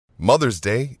Mother's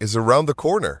Day is around the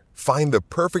corner. Find the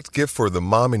perfect gift for the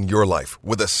mom in your life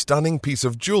with a stunning piece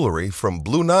of jewelry from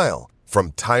Blue Nile.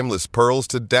 From timeless pearls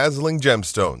to dazzling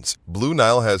gemstones, Blue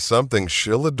Nile has something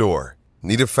she'll adore.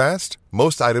 Need it fast?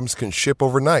 Most items can ship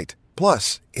overnight.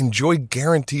 Plus, enjoy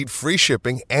guaranteed free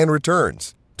shipping and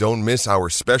returns. Don't miss our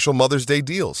special Mother's Day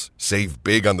deals. Save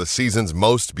big on the season's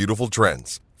most beautiful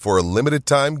trends. For a limited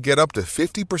time, get up to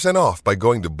 50% off by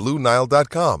going to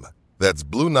BlueNile.com. That's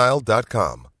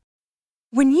BlueNile.com.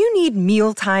 When you need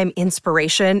mealtime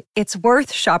inspiration, it's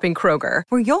worth shopping Kroger,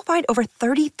 where you'll find over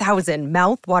 30,000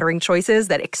 mouth-watering choices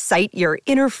that excite your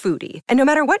inner foodie. And no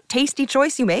matter what tasty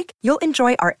choice you make, you'll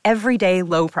enjoy our everyday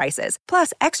low prices,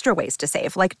 plus extra ways to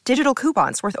save, like digital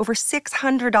coupons worth over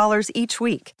 $600 each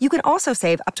week. You can also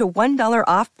save up to $1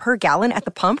 off per gallon at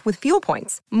the pump with fuel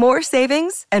points. More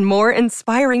savings and more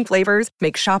inspiring flavors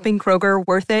make shopping Kroger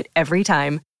worth it every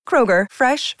time. Kroger,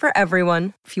 fresh for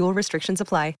everyone. Fuel restrictions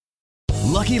apply.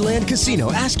 Lucky Land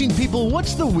Casino, asking people,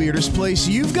 what's the weirdest place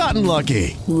you've gotten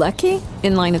lucky? Lucky?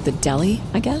 In line at the deli,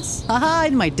 I guess? Aha,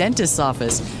 in my dentist's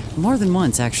office. More than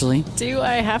once, actually. Do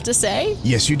I have to say?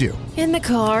 Yes, you do. In the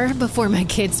car before my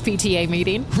kids' PTA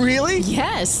meeting. Really?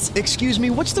 Yes. Excuse me,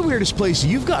 what's the weirdest place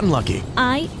you've gotten lucky?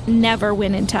 I never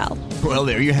win and tell. Well,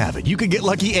 there you have it. You can get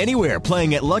lucky anywhere,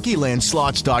 playing at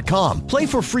LuckyLandSlots.com. Play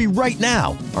for free right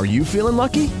now. Are you feeling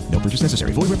lucky? No purchase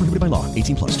necessary. Void where prohibited by law.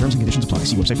 18 plus. Terms and conditions apply.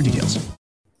 See website for details.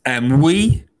 And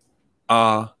we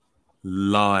are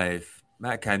live.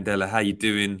 Matt Candela, how you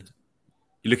doing?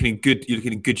 You're looking in good. You're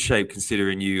looking in good shape,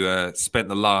 considering you spent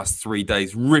the last 3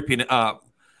 days ripping it up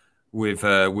with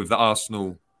the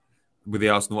Arsenal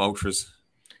ultras.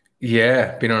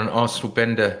 Yeah, been on an Arsenal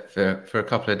bender for a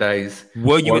couple of days.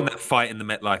 Were you in that fight in the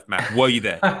MetLife, Matt? Were you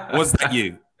there? Was that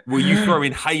you? Were you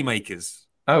throwing haymakers?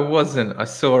 I wasn't. I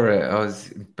saw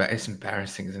it. It's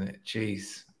embarrassing, isn't it?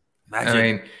 Jeez. Imagine. I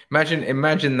mean,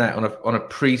 imagine that on a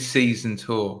pre-season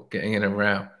tour, getting in a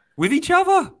row with each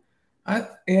other.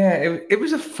 It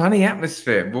was a funny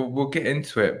atmosphere. We'll get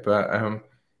into it, but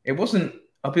it wasn't.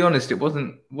 I'll be honest. It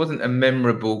wasn't a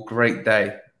memorable, great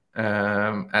day.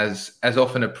 As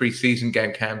often a pre-season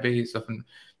game can be. It's often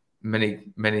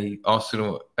many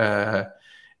Arsenal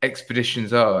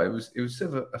expeditions are. It was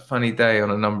sort of a funny day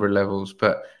on a number of levels,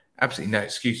 but absolutely no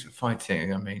excuse for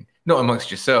fighting. I mean, not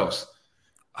amongst yourselves.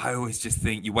 I always just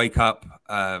think you wake up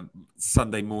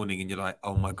Sunday morning and you're like,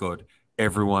 oh my God,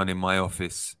 everyone in my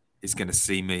office is going to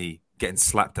see me getting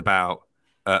slapped about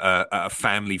at a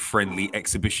family-friendly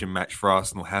exhibition match for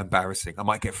Arsenal. How embarrassing. I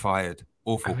might get fired.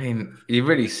 Awful. I mean, you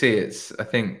really see it. I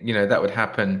think, that would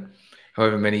happen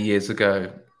however many years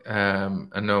ago, and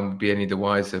no one would be any the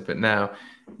wiser. But now,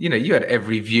 you had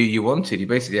every view you wanted. You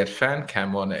basically had fan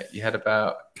cam on it. You had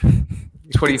about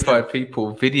 25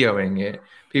 people videoing it.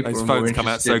 Those phones come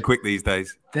out so quick these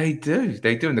days. They do,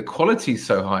 and the quality's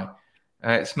so high.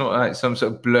 It's not like some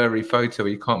sort of blurry photo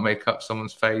where you can't make up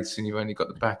someone's face and you've only got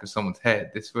the back of someone's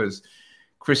head. This was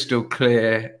crystal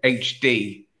clear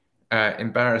HD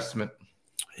embarrassment.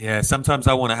 Yeah, sometimes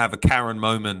I want to have a Karen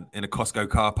moment in a Costco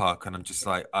car park, and I'm just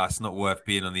like, it's not worth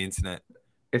being on the internet.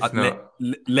 It's not.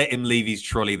 Let him leave his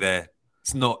trolley there.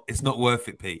 It's not worth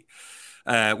it, Pete.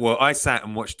 Well, I sat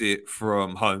and watched it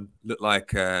from home. Looked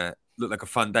like a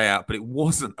fun day out, but it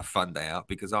wasn't a fun day out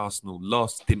because Arsenal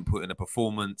lost, didn't put in a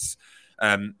performance.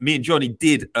 Me and Johnny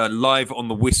did a live on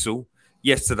the whistle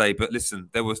yesterday, but listen,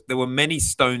 there were many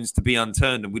stones to be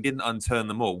unturned, and we didn't unturn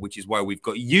them all, which is why we've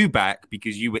got you back,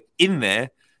 because you were in there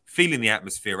feeling the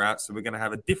atmosphere out. So we're going to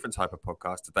have a different type of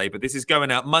podcast today, but this is going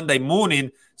out Monday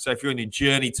morning. So if you're on your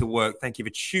journey to work, thank you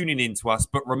for tuning in to us.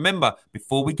 But remember,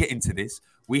 before we get into this,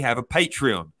 we have a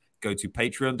Patreon. Go to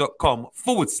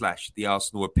patreon.com/The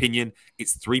Arsenal Opinion.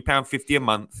 It's £3.50 a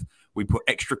month. We put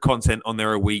extra content on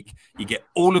there a week. You get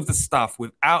all of the stuff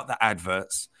without the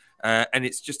adverts. And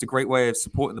it's just a great way of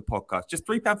supporting the podcast. Just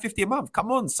 £3.50 a month.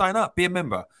 Come on, sign up, be a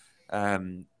member.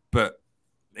 But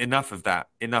enough of that.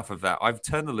 I've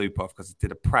turned the loop off because I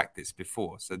did a practice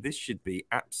before. So this should be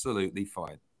absolutely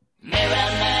fine. Mirror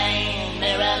man,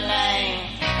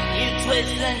 you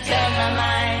twist and turn my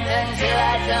mind until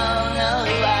I don't know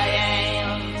who I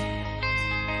am.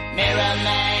 Mirror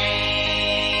man.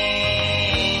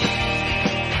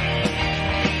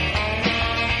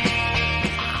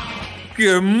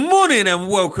 Good morning and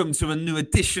welcome to a new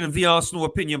edition of the Arsenal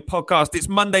Opinion Podcast. It's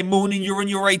Monday morning. You're on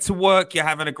your way to work. You're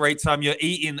having a great time. You're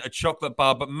eating a chocolate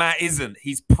bar, but Matt isn't.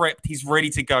 He's prepped. He's ready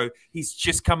to go. He's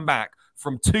just come back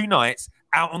from 2 nights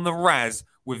out on the Raz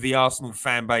with the Arsenal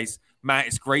fan base. Matt,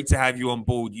 it's great to have you on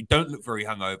board. You don't look very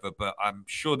hungover, but I'm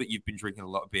sure that you've been drinking a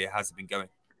lot of beer. How's it been going?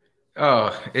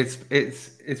 Oh, it's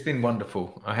been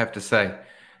wonderful, I have to say.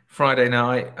 Friday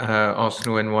night,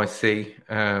 Arsenal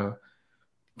NYC.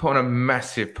 Put on a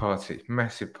massive party.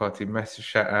 Massive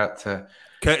shout out to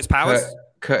Curtis Powers.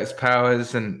 Curtis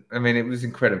Powers. And I mean, it was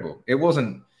incredible. It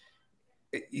wasn't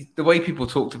the way people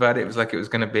talked about it. It was like it was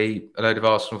going to be a load of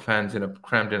Arsenal fans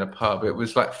crammed in a pub. It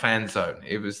was like fan zone.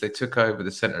 They took over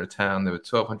the centre of town. There were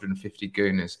 1,250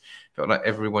 gooners. Felt like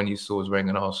everyone you saw was wearing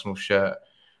an Arsenal shirt.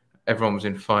 Everyone was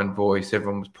in fine voice.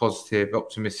 Everyone was positive,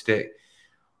 optimistic.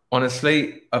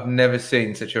 Honestly, I've never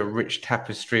seen such a rich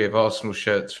tapestry of Arsenal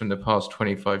shirts from the past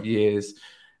 25 years.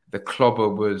 The clobber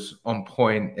was on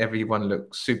point. Everyone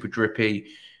looked super drippy.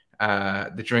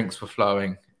 The drinks were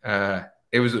flowing.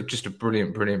 It was just a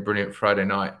brilliant Friday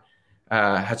night.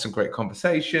 Had some great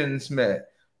conversations, met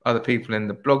other people in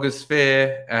the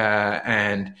blogosphere,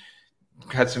 and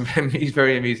had some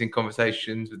very amusing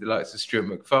conversations with the likes of Stuart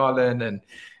MacFarlane and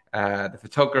the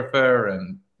photographer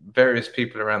and various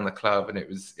people around the club. And it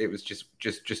was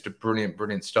just a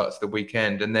brilliant start to the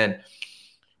weekend. And then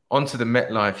onto the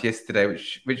MetLife yesterday,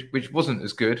 which wasn't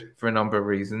as good for a number of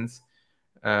reasons.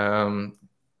 Some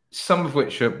of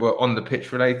which were on the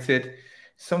pitch related.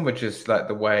 Some were just like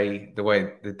the way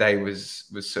the day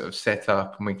was sort of set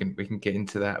up, and we can get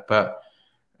into that. But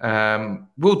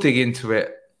we'll dig into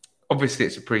it. Obviously,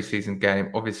 it's a preseason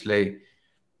game. Obviously,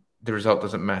 the result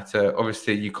doesn't matter.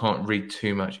 Obviously, you can't read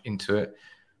too much into it.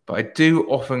 But I do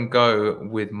often go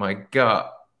with my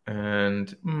gut,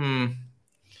 and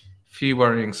few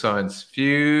worrying signs,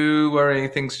 few worrying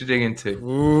things to dig into.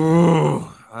 Ooh.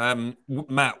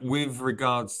 Matt, with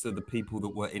regards to the people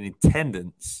that were in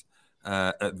attendance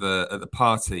at the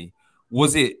party,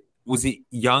 was it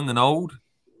young and old?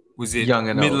 Was it young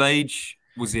and middle old? Age?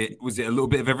 Was it a little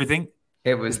bit of everything?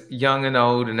 It was young and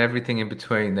old and everything in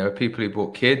between. There were people who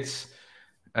brought kids.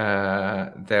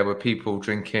 There were people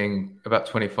drinking about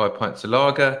 25 pints of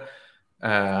lager.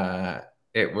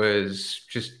 It was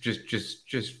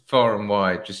just far and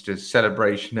wide, just a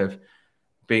celebration of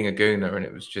being a Gooner, and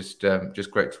it was just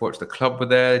great to watch. The club were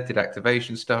there, did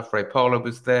activation stuff. Ray Parlour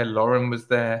was there, Lauren was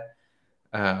there.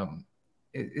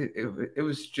 It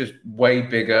was just way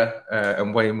bigger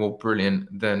and way more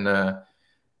brilliant than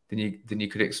you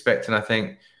could expect. And I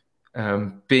think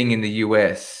being in the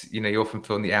US, you often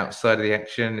feel on the outside of the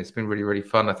action. It's been really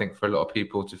fun, I think, for a lot of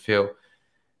people to feel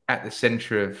at the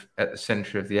center of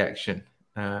the action.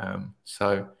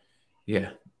 So yeah,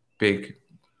 big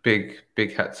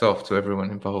hats off to everyone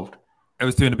involved. I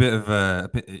was doing a bit of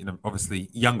obviously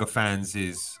younger fans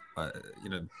is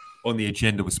on the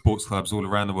agenda with sports clubs all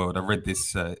around the world. I read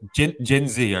this Gen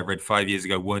Z. I read 5 years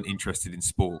ago weren't interested in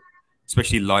sport,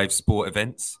 especially live sport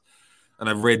events. And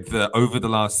I read that over the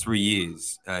last 3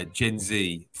 years, Gen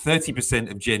Z, 30%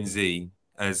 of Gen Z,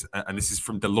 and this is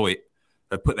from Deloitte,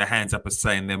 have put their hands up as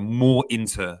saying they're more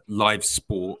into live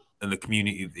sport and the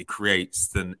community that it creates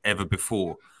than ever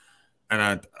before. And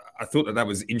I thought that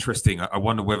was interesting. I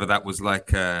wonder whether that was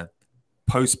like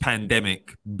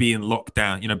post-pandemic being locked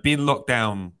down. Being locked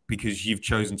down because you've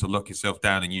chosen to lock yourself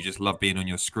down and you just love being on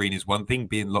your screen is one thing.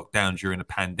 Being locked down during a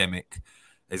pandemic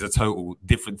is a total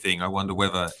different thing. I wonder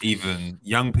whether even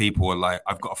young people are like,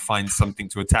 I've got to find something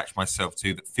to attach myself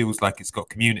to that feels like it's got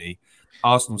community.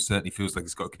 Arsenal certainly feels like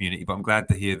it's got community, but I'm glad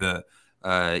to hear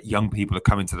that young people are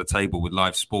coming to the table with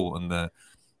live sport, and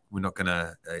we're not going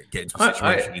to get into a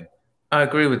situation. I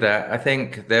agree with that. I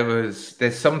think there's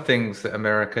some things that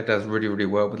America does really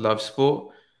well with live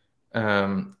sport,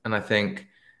 and I think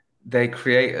they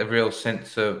create a real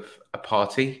sense of a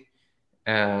party.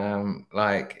 It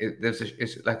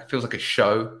feels like a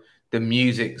show. The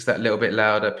music's that little bit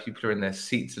louder. People are in their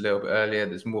seats a little bit earlier.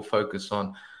 There's more focus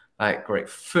on like great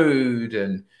food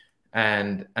and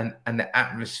the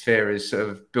atmosphere is sort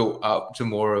of built up to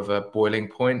more of a boiling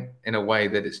point in a way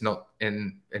that it's not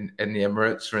in the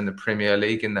Emirates or in the Premier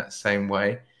League in that same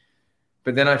way.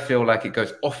 But then I feel like it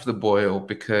goes off the boil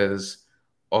because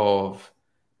of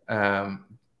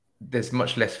there's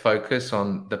much less focus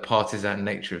on the partisan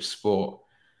nature of sport.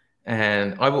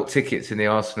 And I bought tickets in the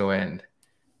Arsenal end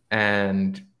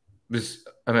and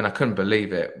I couldn't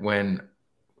believe it when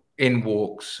in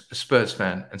walks a Spurs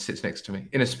fan and sits next to me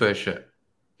in a Spurs shirt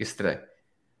yesterday.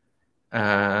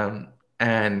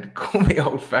 And call me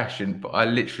old-fashioned, but I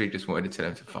literally just wanted to tell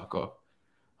him to fuck off.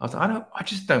 I was like, I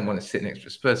just don't want to sit next to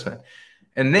a Spurs fan.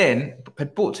 And then I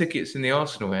bought tickets in the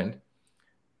Arsenal end.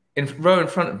 In row in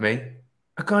front of me,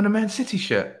 a guy in a Man City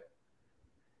shirt.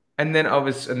 And then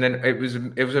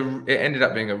it ended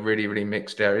up being a really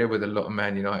mixed area with a lot of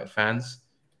Man United fans.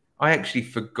 I actually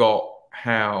forgot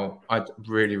how I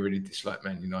really dislike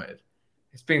Man United.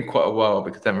 It's been quite a while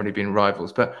because they haven't really been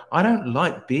rivals, but I don't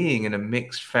like being in a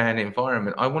mixed fan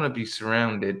environment. I want to be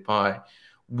surrounded by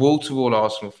wall-to-wall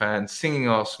Arsenal fan, singing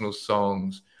Arsenal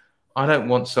songs. I don't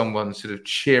want someone sort of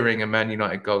cheering a Man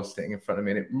United goal sitting in front of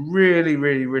me. And it really,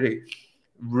 really, really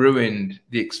ruined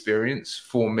the experience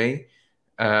for me.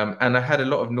 And I had a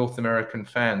lot of North American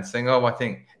fans saying, "Oh, I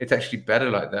think it's actually better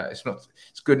like that. It's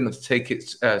good not to take it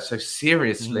so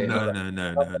seriously."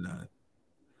 No.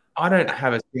 I don't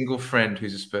have a single friend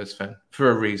who's a Spurs fan for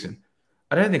a reason.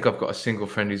 I don't think I've got a single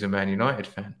friend who's a Man United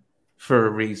fan for a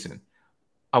reason.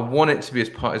 I want it to be as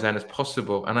partisan as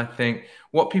possible. And I think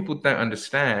what people don't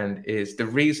understand is the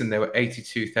reason there were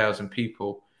 82,000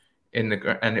 people and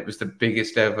it was the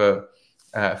biggest ever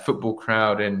football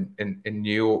crowd in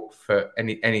New York for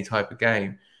any type of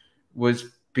game, was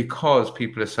because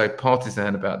people are so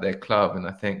partisan about their club. And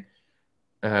I think,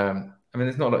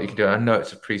 there's not a lot you can do. I know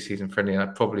it's a pre-season friendly, and I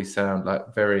probably sound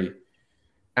like very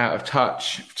out of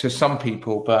touch to some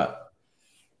people, but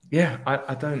yeah,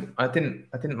 I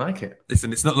didn't like it.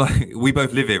 Listen, it's not like we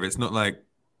both live here. It's not like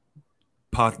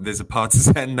there's a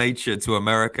partisan nature to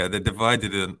America. They're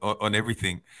divided on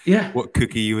everything. Yeah. What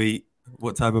cookie you eat,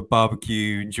 what type of barbecue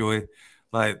you enjoy.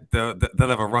 Like they'll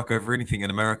have a ruck over anything in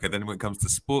America. Then when it comes to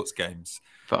sports games,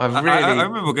 but I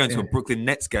remember going to a Brooklyn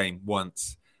Nets game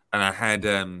once, and I had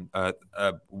a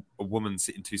woman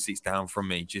sitting 2 seats down from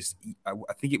me.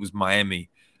 I think it was Miami,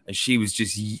 and she was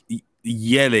just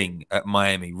yelling at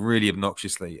Miami really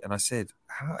obnoxiously. And I said,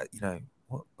 "How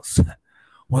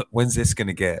when's this going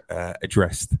to get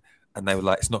addressed?" And they were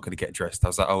like, "It's not going to get addressed." I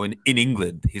was like, "Oh, in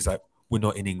England?" He's like, "We're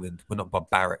not in England. We're not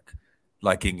barbaric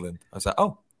like England." I was like,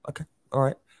 "Oh, okay, all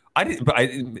right." I didn't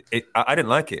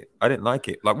like it. I didn't like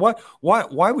it. Like,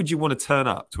 why would you want to turn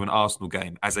up to an Arsenal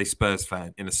game as a Spurs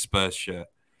fan in a Spurs shirt?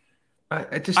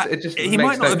 It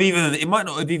might not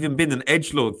have even been an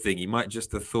edgelord thing. He might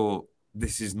just have thought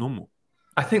this is normal.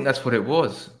 I think that's what it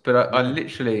was. But I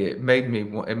literally, it made me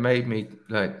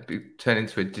like turn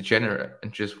into a degenerate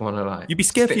and just want to like. You'd be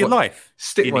scared for your life.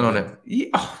 Stick one on it. Yeah.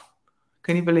 Oh,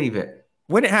 can you believe it?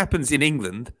 When it happens in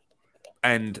England,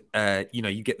 and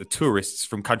you get the tourists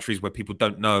from countries where people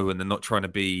don't know and they're not trying to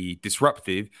be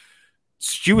disruptive,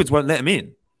 stewards won't let them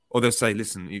in. Or they'll say,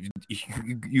 "Listen,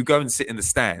 you go and sit in the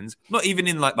stands, not even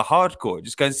in like the hardcore,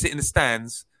 just go and sit in the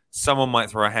stands. Someone might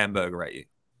throw a hamburger at you.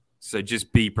 So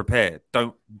just be prepared.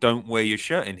 Don't wear your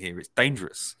shirt in here. It's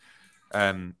dangerous."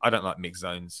 I don't like mixed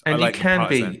zones. And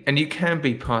you can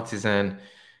be partisan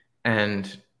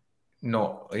and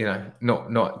not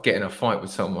get in a fight with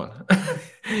someone.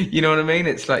 You know what I mean?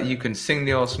 It's like you can sing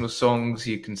the Arsenal songs,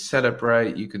 you can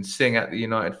celebrate, you can sing at the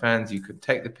United fans, you can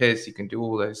take the piss, you can do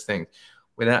all those things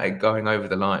without it going over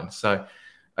the line. So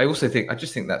I just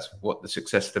think that's what the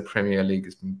success of the Premier League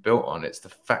has been built on. It's the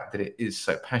fact that it is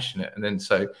so passionate, and then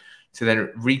to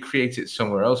then recreate it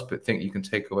somewhere else, but think you can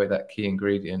take away that key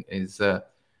ingredient is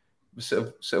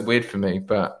sort of weird for me.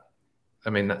 But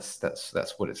I mean, that's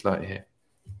what it's like here.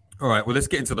 All right, well, let's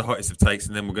get into the hottest of takes,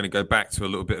 and then we're going to go back to a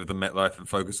little bit of the MetLife and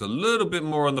focus a little bit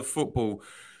more on the football.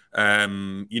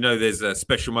 There's a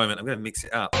special moment. I'm going to mix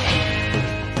it up.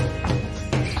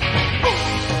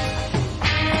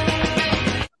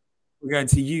 We're going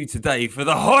to you today for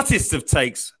the hottest of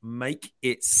takes. Make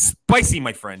it spicy,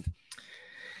 my friend.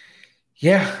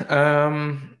 Yeah,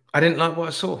 I didn't like what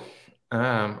I saw.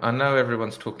 I know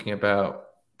everyone's talking about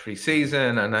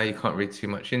pre-season. I know you can't read too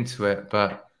much into it,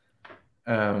 but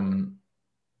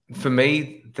for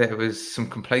me, there was some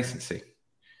complacency.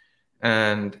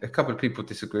 And a couple of people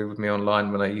disagreed with me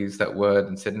online when I used that word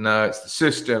and said, no, it's the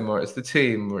system, or it's the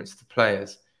team, or it's the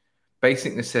players.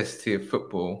 Basic necessity of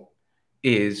football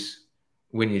is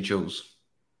win your duels.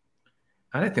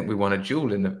 I don't think we won a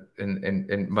duel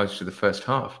in most of the first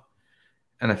half.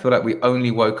 And I feel like we only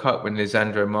woke up when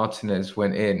Lisandro Martinez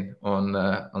went in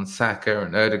on Saka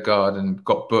and Ødegaard and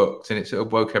got booked, and it sort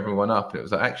of woke everyone up. And it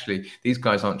was like, actually, these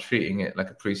guys aren't treating it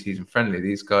like a preseason friendly.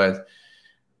 These guys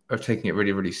are taking it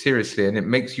really, really seriously. And it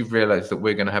makes you realize that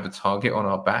we're going to have a target on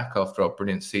our back after our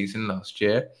brilliant season last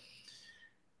year.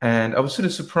 And I was sort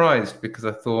of surprised because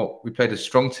I thought we played a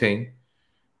strong team.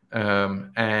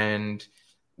 And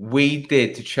we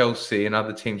did to Chelsea and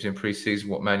other teams in preseason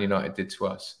what Man United did to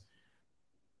us.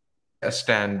 A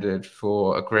standard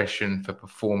for aggression, for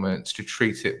performance, to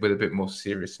treat it with a bit more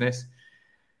seriousness.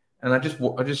 And I just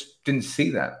didn't see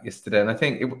that yesterday. And I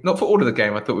think, not for all of the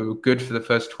game, I thought we were good for the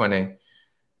first 20,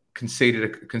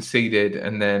 conceded,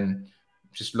 and then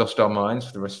just lost our minds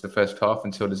for the rest of the first half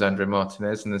until Lisandro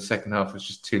Martinez, and the second half was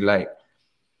just too late.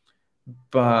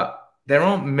 But there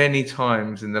aren't many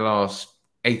times in the last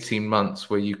 18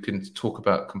 months where you can talk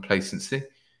about complacency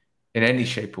in any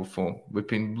shape or form. We've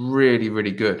been really, really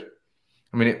good.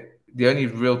 I mean, the only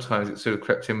real times it sort of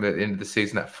crept in at the end of the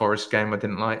season, that Forest game I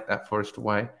didn't like, that Forest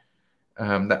away.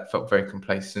 That felt very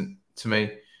complacent to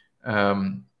me.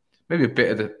 Maybe a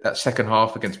bit of that second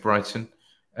half against Brighton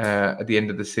at the end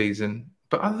of the season.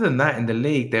 But other than that, in the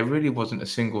league, there really wasn't a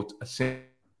single.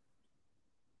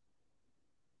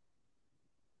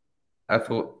 I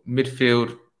thought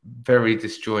midfield very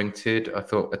disjointed. I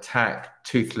thought attack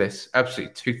toothless,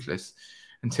 absolutely toothless,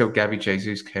 until Gabby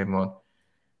Jesus came on.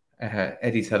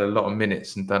 Eddie's had a lot of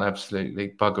minutes and done absolutely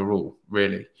bugger all,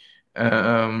 really.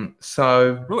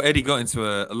 Well, Eddie got into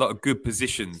a lot of good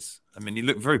positions. I mean, he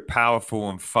looked very powerful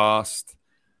and fast.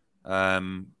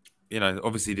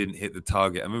 Obviously didn't hit the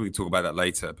target. I mean, we can talk about that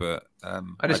later, but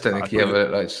I just don't think he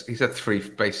ever he's had three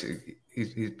basic.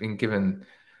 He's been given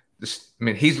this. I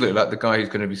mean, he's looked like the guy who's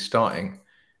going to be starting.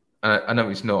 I know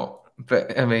he's not,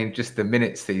 but I mean, just the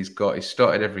minutes that he's got. He's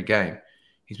started every game.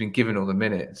 He's been given all the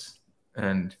minutes,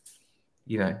 and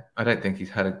I don't think he's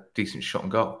had a decent shot on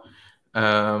goal.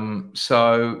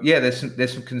 So yeah,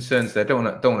 there's some concerns there. Don't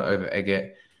want to over egg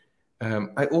it.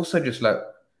 I also just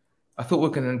I thought we're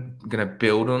gonna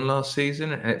build on last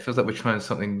season, and it feels like we're trying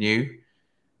something new.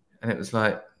 And it was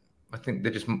like, I think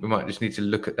we might just need to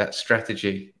look at that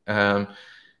strategy.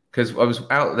 Because I was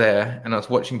out there and I was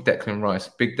watching Declan Rice,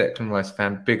 big Declan Rice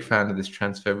fan, big fan of this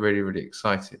transfer, really, really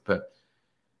excited. But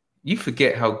you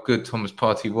forget how good Thomas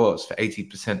Partey was for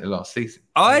 80% of last season.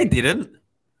 I didn't.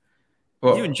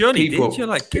 Well, you and Johnny did. You're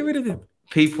like, get rid of him.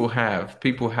 People have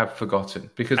forgotten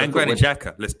because and Granit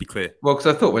Xhaka. Let's be clear. Well,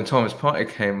 because I thought when Thomas Partey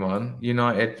came on,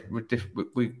 United were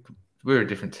we were a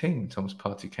different team when Thomas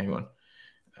Partey came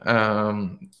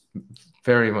on.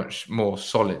 Very much more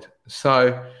solid.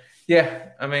 So, yeah,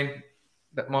 I mean,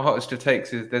 my hottest of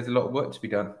takes is there's a lot of work to be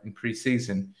done in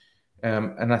pre-season,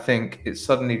 and I think it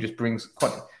suddenly just brings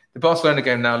the Barcelona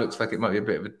game now looks like it might be a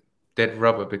bit of a dead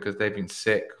rubber because they've been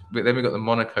sick. But then we got the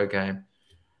Monaco game.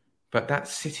 But that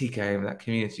City game, that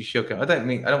Community Shield game, I don't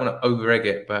want to over-egg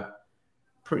it, but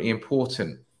pretty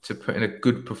important to put in a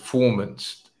good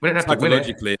performance. We don't have to win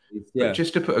it, but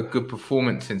just to put a good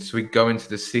performance in so we go into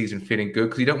the season feeling good.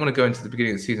 Because you don't want to go into the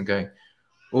beginning of the season going,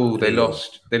 oh, they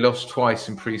lost twice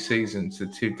in pre-season to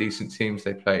two decent teams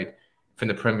they played from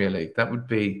the Premier League. That would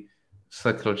be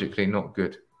psychologically not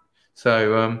good.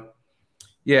 So,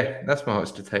 yeah, that's my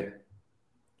hottest to take.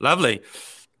 Lovely.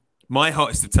 My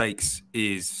hottest of takes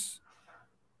is...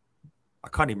 I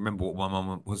can't even remember what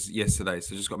one was yesterday,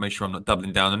 so just got to make sure I'm not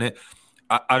doubling down on it.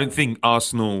 I don't think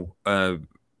Arsenal...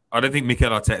 I don't think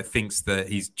Mikel Arteta thinks that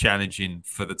he's challenging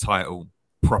for the title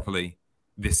properly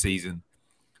this season.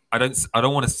 I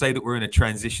don't want to say that we're in a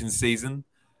transition season,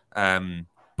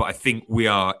 but I think we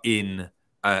are in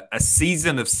a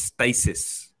season of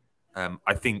stasis.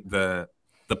 I think the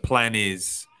plan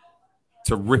is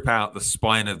to rip out the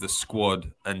spine of the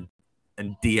squad and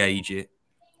de-age it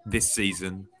this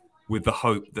season, with the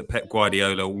hope that Pep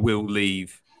Guardiola will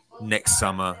leave next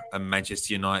summer and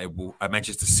Manchester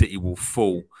City will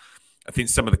fall. I think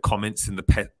some of the comments in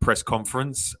the press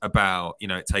conference about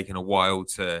it taking a while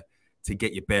to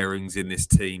get your bearings in this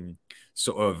team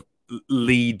sort of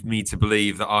lead me to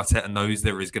believe that Arteta knows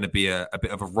there is going to be a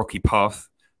bit of a rocky path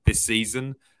this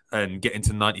season, and getting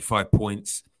to 95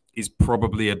 points is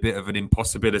probably a bit of an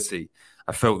impossibility.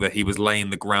 I felt that he was laying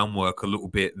the groundwork a little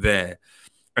bit there,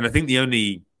 and I think the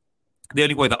only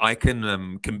way that I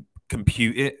can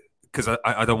compute it, because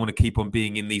I don't want to keep on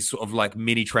being in these sort of like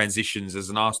mini transitions as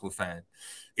an Arsenal fan,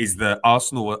 is that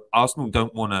Arsenal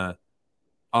don't want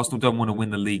to win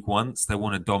the league once. They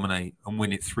want to dominate and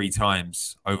win it 3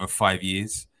 times over 5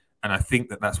 years. And I think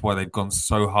that that's why they've gone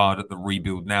so hard at the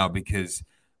rebuild now, because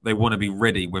they want to be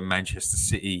ready when Manchester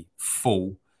City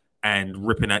fall, and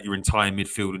ripping out your entire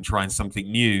midfield and trying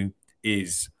something new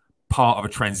is part of a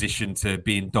transition to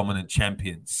being dominant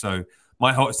champions. So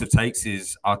my hottest of takes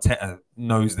is Arteta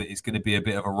knows that it's going to be a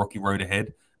bit of a rocky road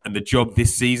ahead. And the job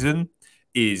this season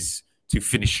is to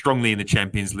finish strongly in the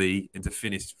Champions League and to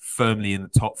finish firmly in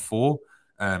the top 4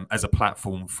 as a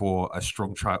platform for a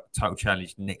strong title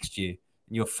challenge next year.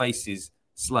 And your face is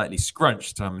slightly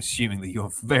scrunched. I'm assuming that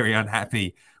you're very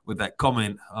unhappy with that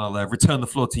comment. I'll return the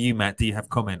floor to you, Matt. Do you have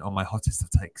comment on my hottest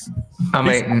of takes? I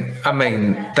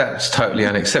mean, that's totally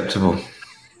unacceptable.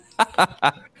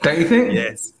 Don't you think?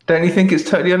 Yes. Don't you think it's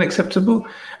totally unacceptable?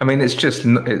 I mean,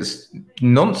 it's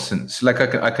nonsense. Like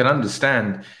I can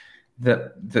understand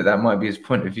that might be his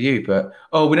point of view, but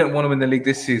we don't want to win the league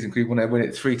this season because we want to win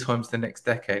it 3 times the next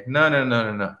decade.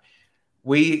 No.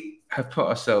 We have put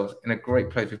ourselves in a great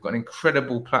place. We've got an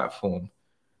incredible platform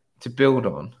to build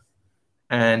on.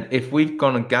 And if we've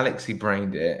gone and galaxy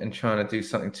brained it and trying to do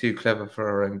something too clever for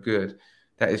our own good,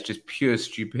 That is just pure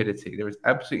stupidity. There is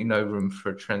absolutely no room for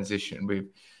a transition.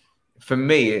 For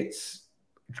me, it's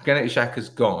Granit Xhaka's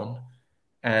gone,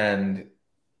 and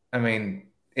I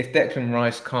mean, if Declan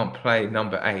Rice can't play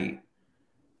number 8,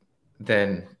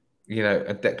 then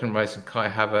Declan Rice and Kai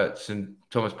Havertz and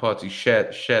Thomas Partey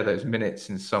share those minutes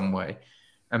in some way,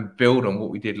 and build on what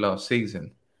we did last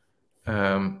season.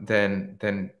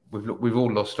 Then we've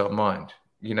all lost our mind.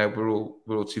 We're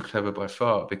all too clever by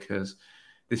far, because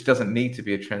this doesn't need to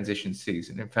be a transition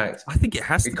season. In fact, I think it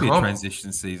has to be a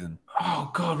transition season.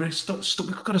 Oh God, we've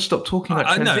got to stop talking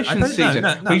about transition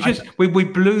season. We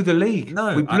blew the league.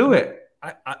 No, we blew it.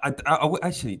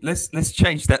 Actually, let's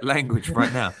change that language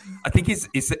right now. I think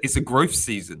it's a growth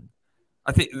season.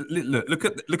 I think look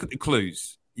at the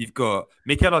clues. You've got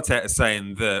Mikel Arteta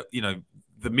saying that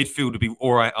the midfield will be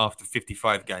all right after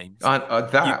 55 games.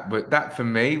 That for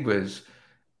me was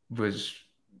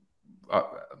a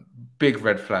big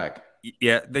red flag.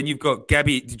 Yeah. Then you've got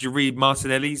Gabby. Did you read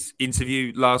Martinelli's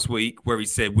interview last week where he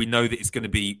said, we know that it's going to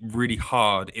be really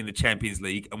hard in the Champions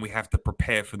League and we have to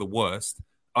prepare for the worst,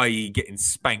 i.e. getting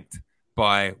spanked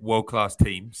by world-class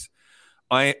teams.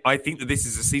 I think that this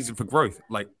is a season for growth.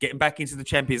 Like, getting back into the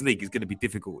Champions League is going to be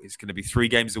difficult. It's going to be 3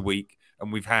 games a week,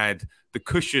 and we've had the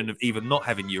cushion of either not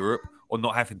having Europe or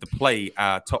not having to play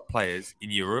our top players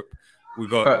in Europe. We've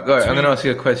got. I'm going to ask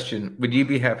you a question. Would you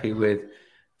be happy with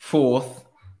 4th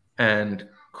and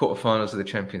quarterfinals of the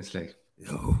Champions League?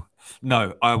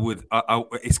 No, I would.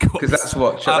 It's because that's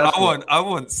what I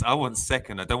want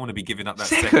second. I don't want to be giving up that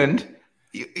second.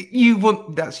 You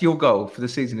want, that's your goal for the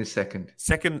season, is second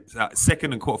and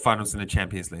quarterfinals in the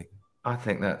Champions League. I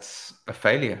think that's a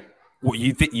failure. What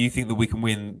you think? You think that we can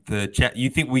win You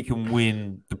think we can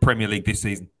win the Premier League this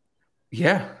season?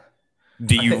 Yeah.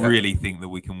 Do you really think that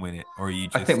we can win it, or are you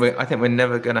just? I think we're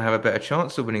never going to have a better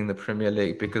chance of winning the Premier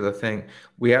League, because I think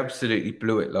we absolutely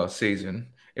blew it last season.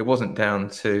 It wasn't down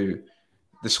to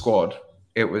the squad.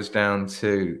 It was down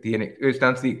to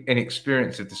the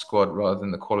inexperience of the squad rather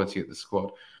than the quality of the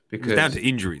squad. Because it was down to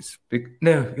injuries.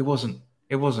 No, it wasn't.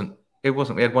 We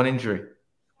had one injury.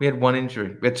 We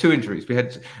had 2 injuries. We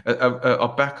had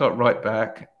our backup right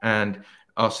back and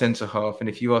our centre half. And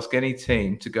if you ask any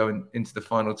team to go into the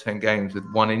final 10 games with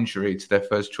 1 injury to their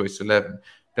first choice 11,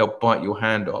 they'll bite your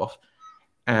hand off.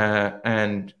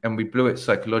 And we blew it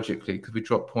psychologically, because we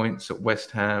dropped points at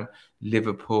West Ham,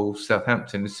 Liverpool,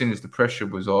 Southampton. As soon as the pressure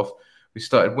was off, we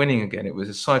started winning again. It was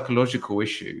a psychological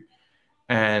issue.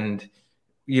 And,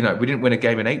 we didn't win a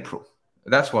game in April.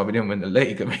 That's why we didn't win the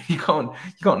league. I mean, you can't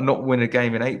not win a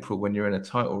game in April when you're in a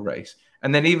title race.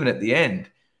 And then even at the end,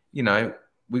 we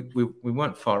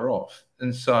weren't far off.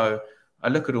 And so I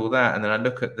look at all that, and then I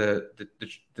look at the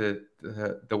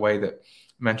way that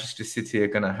Manchester City are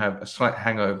going to have a slight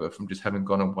hangover from just having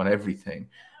gone and won everything.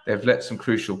 They've let some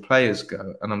crucial players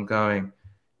go, and I'm going,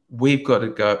 we've got to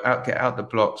get out the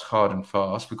blocks hard and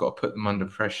fast. We've got to put them under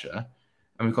pressure,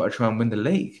 and we've got to try and win the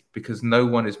league, because no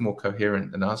one is more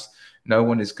coherent than us. No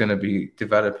one is going to be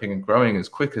developing and growing as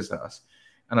quick as us.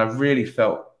 And I really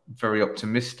felt very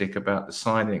optimistic about the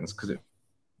signings, because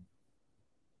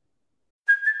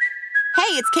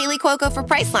Hey, it's Kaylee Cuoco for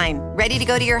Priceline. Ready to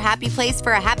go to your happy place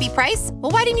for a happy price?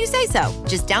 Well, why didn't you say so?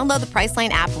 Just download the Priceline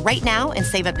app right now and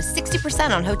save up to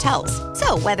 60% on hotels.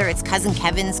 So whether it's Cousin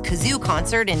Kevin's Kazoo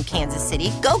Concert in Kansas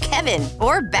City, go Kevin,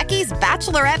 or Becky's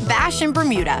Bachelorette Bash in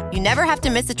Bermuda, you never have to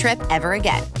miss a trip ever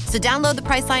again. So download the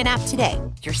Priceline app today.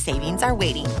 Your savings are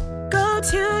waiting. Go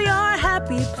to your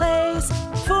happy place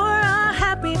for a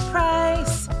happy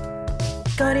price.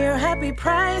 Go to your happy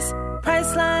price,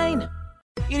 Priceline.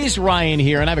 It is Ryan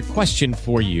here, and I have a question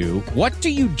for you. What do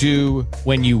you do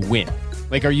when you win?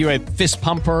 Like, are you a fist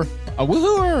pumper, a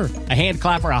woohooer, a hand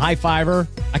clapper, a high fiver?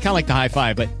 I kind of like the high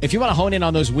five, but if you want to hone in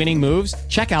on those winning moves,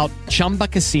 check out Chumba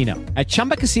Casino. At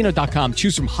ChumbaCasino.com,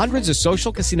 choose from hundreds of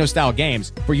social casino-style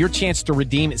games for your chance to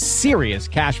redeem serious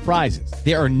cash prizes.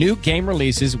 There are new game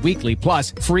releases weekly,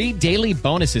 plus free daily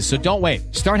bonuses. So don't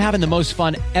wait. Start having the most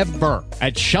fun ever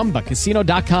at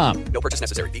ChumbaCasino.com. No purchase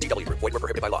necessary. VGW. Void where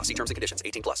prohibited by law. See terms and conditions.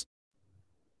 18+.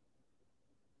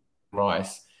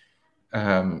 Rice.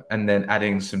 And then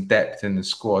adding some depth in the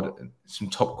squad, some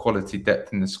top quality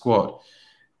depth in the squad.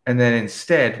 And then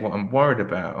instead, what I'm worried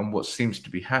about and what seems to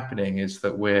be happening is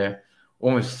that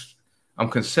I'm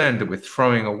concerned that we're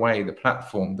throwing away the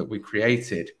platform that we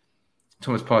created.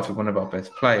 Thomas Partey, one of our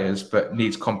best players, but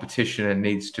needs competition and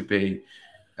needs to be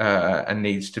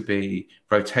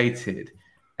rotated.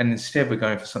 And instead, we're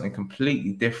going for something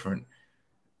completely different.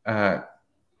 I'm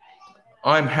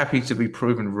happy to be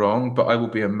proven wrong, but I will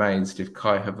be amazed if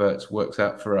Kai Havertz works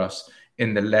out for us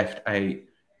in the left 8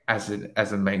 as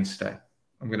a mainstay.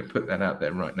 I'm going to put that out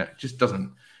there right now. It just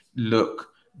doesn't look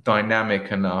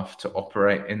dynamic enough to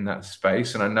operate in that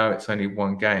space. And I know it's only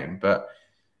one game, but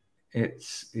it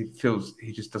feels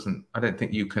he just doesn't. I don't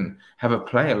think you can have a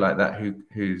player like that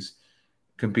who's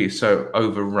can be so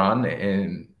overrun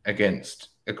against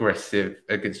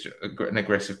an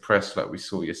aggressive press like we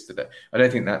saw yesterday. I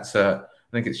don't think that's I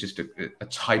think it's just a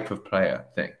type of player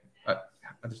thing.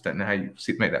 I just don't know how you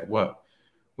make that work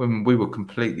when we were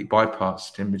completely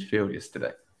bypassed in midfield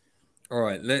yesterday. All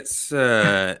right, let's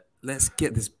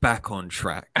get this back on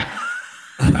track.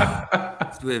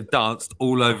 We've danced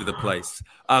all over the place.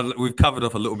 We've covered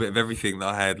off a little bit of everything that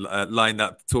I had lined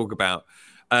up to talk about.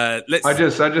 I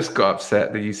just got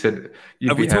upset that you said you'd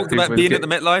have be we talked about being at the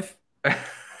MetLife?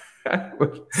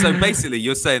 So basically,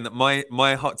 you're saying that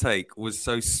my hot take was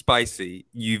so spicy,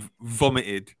 you've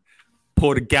vomited,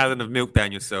 poured a gallon of milk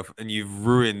down yourself, and you've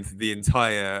ruined the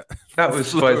entire. That was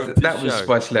spice. That was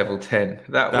spice level 10.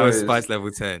 That was spice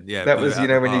level 10. Yeah, that was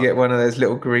when you get one of those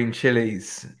little green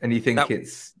chilies, and you think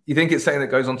it's something that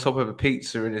goes on top of a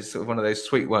pizza, and it's sort of one of those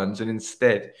sweet ones, and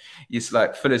instead it's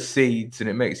like full of seeds, and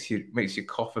it makes you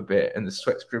cough a bit, and the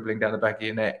sweat's dribbling down the back of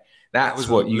your neck. That was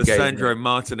what you gave. Lisandro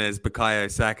Martinez,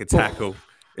 Bukayo Saka tackle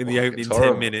in the opening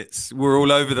 10 minutes. We're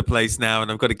all over the place now,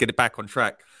 and I've got to get it back on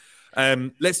track.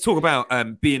 Let's talk about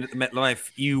being at the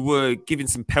MetLife. You were giving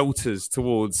some pelters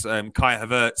towards Kai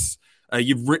Havertz.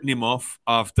 You've written him off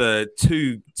after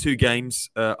two games,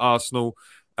 Arsenal.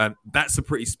 That's a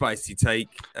pretty spicy take.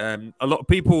 A lot of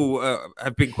people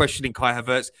have been questioning Kai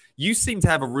Havertz. You seem to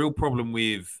have a real problem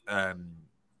with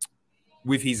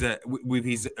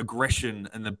his aggression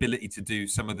and ability to do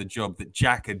some of the job that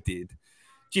Xhaka did.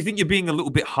 Do you think you're being a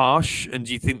little bit harsh, and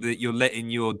do you think that you're letting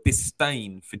your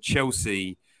disdain for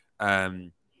Chelsea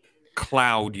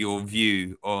cloud your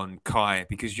view on Kai?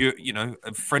 Because you're,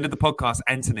 a friend of the podcast,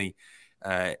 Anthony,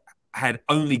 had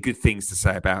only good things to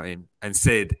say about him and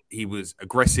said he was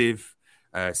aggressive,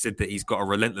 said that he's got a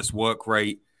relentless work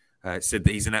rate, said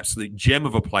that he's an absolute gem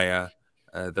of a player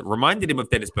that reminded him of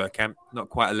Dennis Bergkamp, not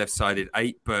quite a left-sided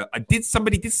 8. But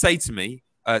somebody did say to me,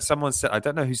 someone said, I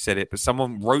don't know who said it, but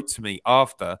someone wrote to me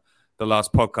after the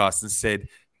last podcast and said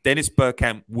Dennis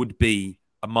Bergkamp would be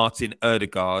a Martin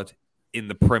Ødegaard in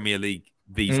the Premier League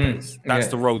these days. That's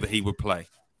the role that he would play.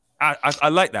 I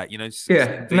like that, I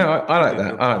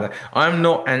like that. I'm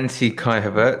not anti Kai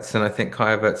Havertz, and I think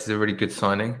Kai Havertz is a really good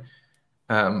signing.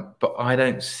 But I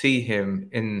don't see him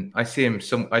in. I see him in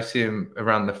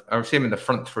the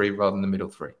front three rather than the middle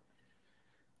three.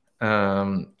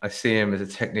 I see him as a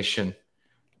technician.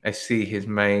 I see his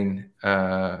main.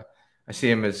 I see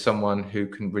him as someone who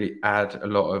can really add a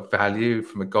lot of value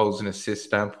from a goals and assists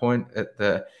standpoint at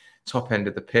the top end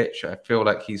of the pitch. I feel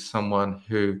like he's someone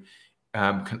who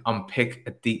can unpick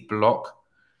a deep block,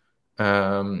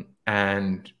 and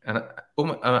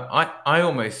I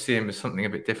almost see him as something a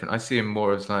bit different. I see him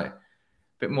more as like a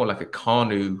bit more like a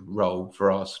Kanu role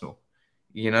for Arsenal.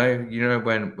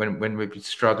 When we'd be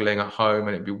struggling at home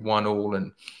and it'd be 1-1,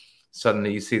 and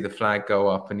suddenly you see the flag go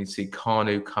up and you see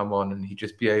Kanu come on, and he'd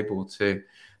just be able to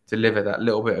deliver that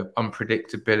little bit of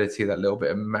unpredictability, that little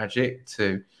bit of magic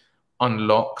to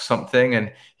unlock something.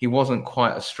 And he wasn't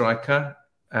quite a striker.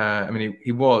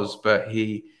 He was, but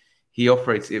he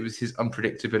operates. It was his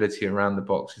unpredictability around the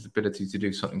box, his ability to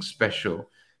do something special.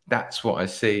 That's what I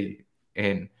see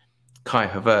in Kai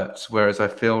Havertz. Whereas I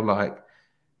feel like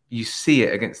you see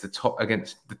it against the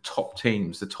top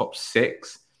teams, the top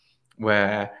 6,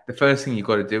 where the first thing you've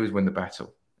got to do is win the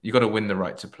battle. You've got to win the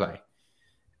right to play.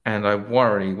 And I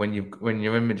worry when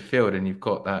you're in midfield and you've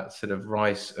got that sort of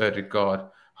Rice, Ødegaard,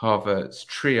 Havertz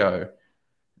trio,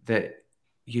 that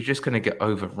you're just going to get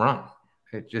overrun.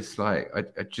 It just I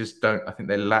think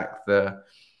they lack the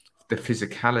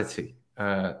physicality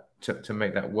to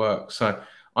make that work. So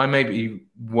I may be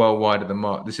well wide of the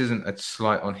mark. This isn't a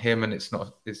slight on him, and it's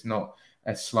not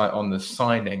a slight on the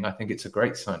signing. I think it's a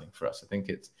great signing for us. I think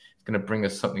it's going to bring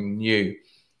us something new.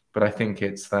 But I think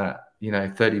it's that,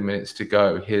 30 minutes to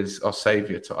go. Here's our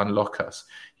saviour to unlock us.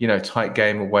 Tight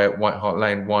game away at White Hart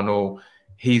Lane, 1-1.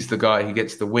 He's the guy who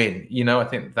gets the win. I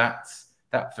think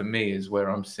that for me is where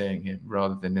I'm seeing him,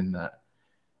 rather than in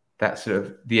that sort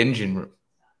of the engine room.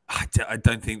 I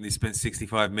don't think they spent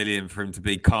 65 million for him to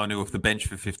be Kanu off the bench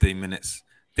for 15 minutes.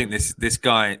 I think this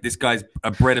guy's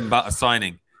a bread and butter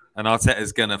signing, and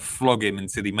Arteta's going to flog him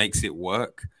until he makes it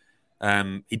work.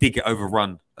 He did get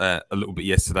overrun a little bit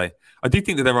yesterday. I do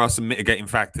think that there are some mitigating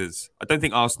factors. I don't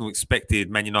think Arsenal expected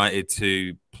Man United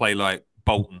to play like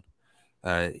Bolton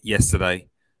yesterday.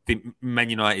 I think Man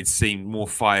United seemed more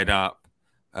fired up,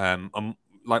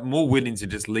 more willing to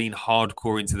just lean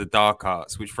hardcore into the dark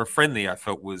arts, which for a friendly I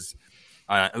felt was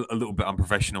a little bit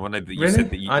unprofessional. I know that you Really? said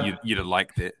that you'd have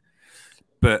liked it,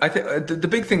 but I think the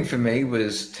big thing for me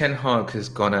was Ten Hag has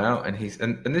gone out, and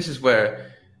and this is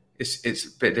where it's a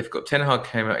bit difficult. Ten Hag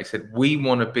came out. He said, "We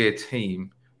want to be a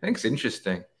team." I think it's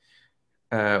interesting.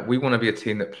 We want to be a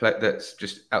team that's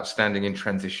just outstanding in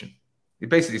transition. He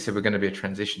basically said we're going to be a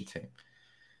transition team.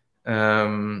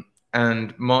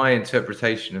 And my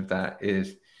interpretation of that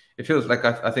is, it feels like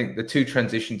I think the two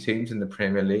transition teams in the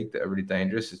Premier League that are really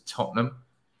dangerous is Tottenham,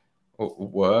 or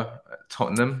were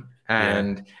Tottenham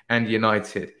and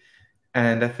United.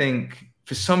 And I think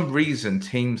for some reason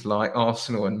teams like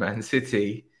Arsenal and Man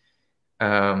City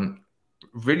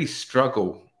really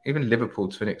struggle. Even Liverpool,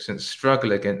 to an extent,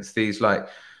 struggle against these like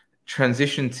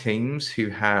transition teams who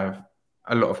have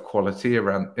a lot of quality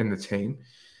around in the team.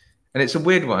 And it's a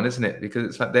weird one, isn't it? Because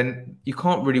it's like then you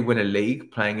can't really win a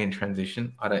league playing in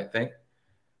transition, I don't think.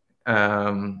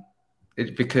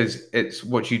 Because it's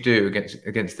what you do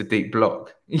against the deep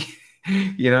block,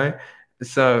 you know?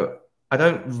 So I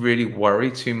don't really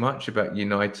worry too much about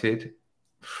United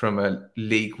from a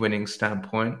league winning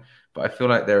standpoint, but I feel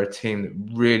like they're a team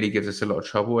that really gives us a lot of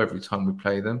trouble every time we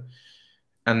play them.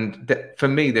 And for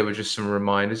me, there were just some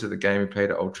reminders of the game we played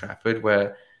at Old Trafford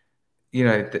where, you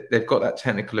know, they've got that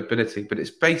technical ability, but it's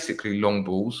basically long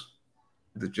balls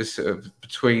that just sort of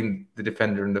between the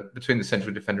defender and between the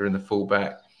central defender and the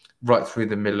fullback, right through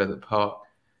the middle of the park.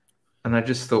 And I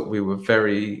just thought we were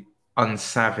very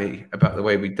unsavvy about the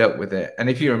way we dealt with it. And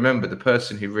if you remember, the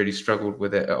person who really struggled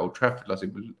with it at Old Trafford last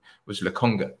week was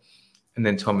Lokonga. And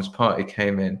then Thomas Partey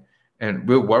came in, and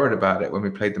we were worried about it when we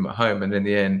played them at home. And in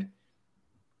the end,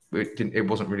 it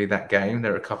wasn't really that game.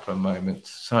 There were a couple of moments.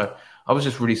 So I was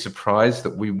just really surprised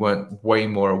that we weren't way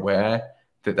more aware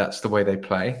that that's the way they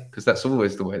play, because that's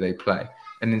always the way they play.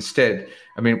 And instead,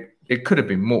 I mean, it could have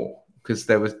been more, because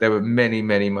there were many,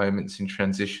 many moments in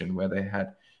transition where they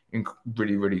had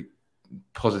really, really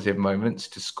positive moments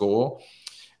to score.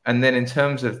 And then in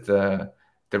terms of the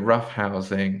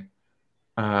roughhousing,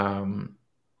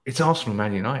 it's Arsenal,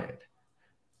 Man United.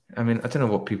 I mean, I don't know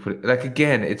what people like.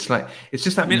 Again, it's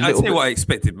just that. I mean, I'd say what I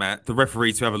expected, Matt. The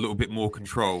referee to have a little bit more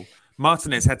control.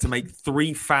 Martinez had to make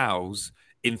 3 fouls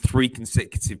in 3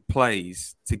 consecutive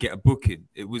plays to get a booking.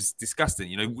 It was disgusting.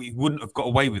 You know, we wouldn't have got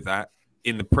away with that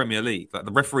in the Premier League. Like,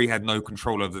 the referee had no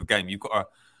control over the game. You've got to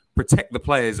protect the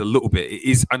players a little bit. It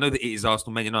is. I know that it is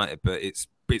Arsenal, Man United, but it's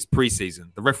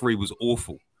pre-season. The referee was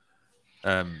awful.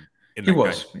 He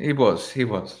was.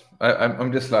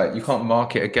 I'm just like, you can't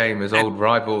market a game as old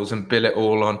rivals and bill it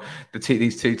all on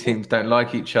these two teams don't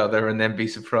like each other and then be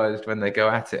surprised when they go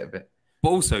at it a bit. But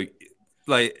also,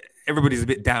 like, everybody's a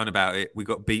bit down about it. We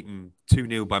got beaten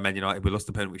 2-0 by Man United. We lost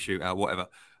the penalty shootout, whatever.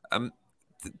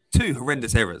 2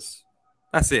 horrendous errors.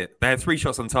 That's it. They had 3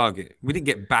 shots on target. We didn't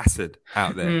get battered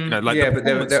out there. You know, like, the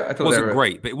performance wasn't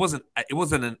great, but it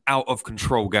wasn't an out of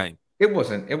control game. It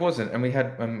wasn't, and we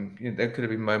had there could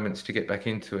have been moments to get back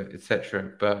into it,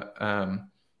 etc. But I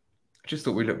just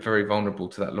thought we looked very vulnerable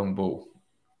to that long ball,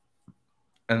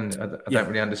 and I don't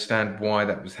really understand why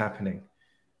that was happening.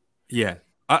 Yeah,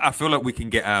 I feel like we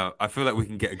can get out. I feel like we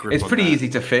can get a grip. It's pretty easy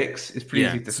to fix. It's pretty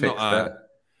easy to fix that.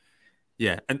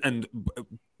 Yeah, and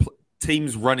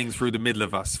teams running through the middle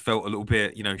of us felt a little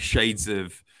bit, you know, shades of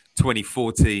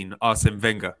 2014 Arsene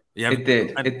Wenger. Yeah, it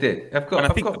did. I've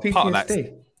got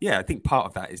PTSD. I think part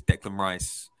of that is Declan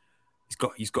Rice.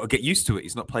 He's got to get used to it.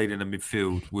 He's not played in a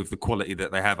midfield with the quality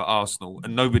that they have at Arsenal,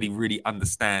 and nobody really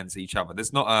understands each other.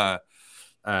 There's not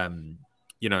a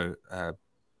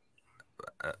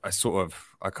sort of,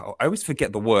 I always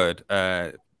forget the word.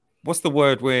 What's the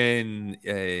word when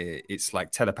it's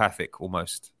like telepathic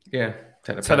almost? Yeah,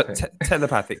 telepathic.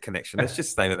 Telepathic connection. Let's just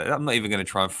stay with it. I'm not even going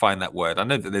to try and find that word. I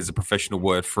know that there's a professional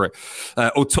word for it.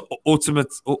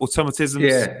 Automatisms.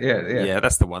 Yeah,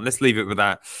 that's the one. Let's leave it with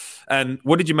that. And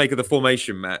what did you make of the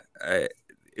formation, Matt?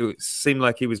 It seemed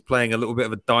like he was playing a little bit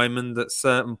of a diamond at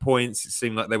certain points. It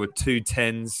seemed like there were 2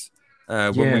 10s.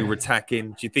 When we were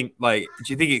attacking, do you think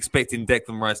expecting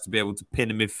Declan Rice to be able to pin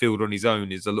a midfield on his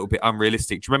own is a little bit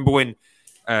unrealistic? Do you remember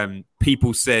when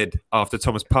people said after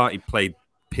Thomas Partey played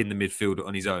pin the midfield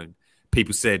on his own,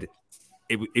 people said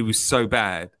it was so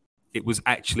bad it was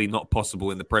actually not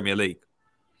possible in the Premier League,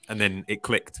 and then it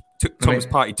clicked. Took Thomas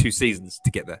Partey 2 seasons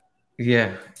to get there.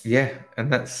 Yeah,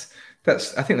 and that's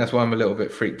I think that's why I'm a little bit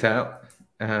freaked out.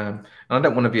 And I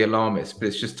don't want to be alarmist, but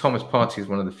it's just Thomas Partey is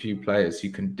one of the few players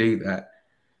who can do that.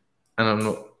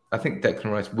 And I think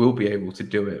Declan Rice will be able to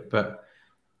do it, but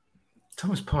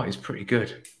Thomas Partey is pretty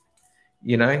good,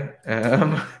 you know?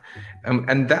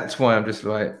 And that's why I'm just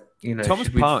like, you know. Thomas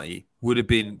Partey would have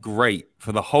been great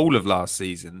for the whole of last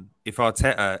season if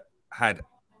Arteta had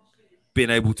been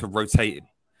able to rotate him.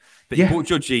 But he brought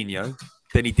Jorginho,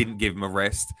 then he didn't give him a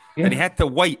rest. Yeah. And he had to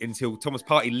wait until Thomas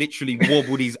Partey literally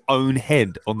wobbled his own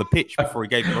head on the pitch before he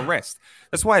gave him a rest.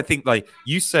 That's why I think, like,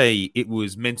 you say it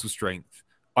was mental strength.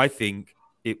 I think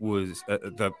it was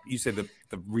you said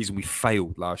the reason we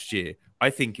failed last year. I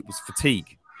think it was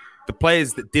fatigue. The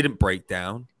players that didn't break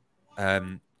down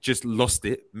just lost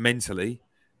it mentally.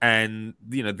 And,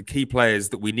 you know, the key players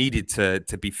that we needed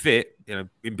to be fit, you know,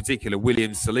 in particular,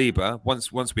 Williams, Saliba,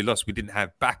 once we lost, we didn't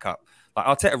have backup. Like,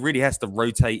 Arteta really has to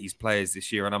rotate his players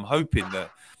this year. And I'm hoping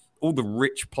that all the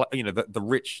rich, the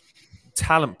rich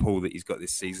talent pool that he's got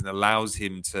this season allows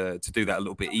him to do that a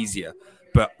little bit easier.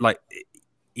 But, like,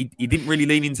 he didn't really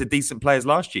lean into decent players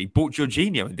last year. He bought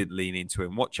Jorginho and didn't lean into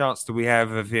him. What chance do we have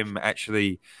of him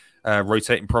actually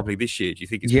rotating properly this year? Do you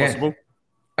think it's possible?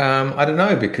 I don't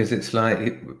know, because it's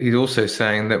like he's also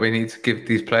saying that we need to give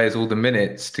these players all the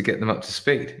minutes to get them up to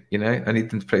speed. You know, I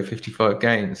need them to play 55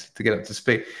 games to get up to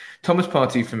speed. Thomas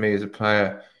Partey for me is a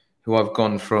player who I've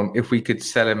gone from, if we could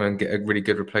sell him and get a really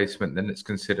good replacement, then let's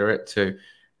consider it, to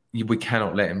we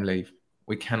cannot let him leave.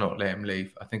 We cannot let him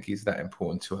leave. I think he's that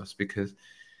important to us because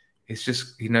it's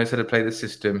just, he knows how to play the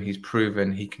system. He's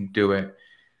proven he can do it.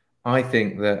 I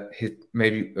think that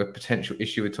maybe a potential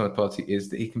issue with Thomas Partey is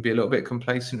that he can be a little bit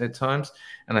complacent at times.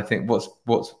 And I think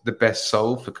what's the best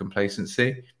solve for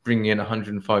complacency? Bringing in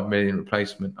 105 million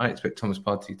replacement. I expect Thomas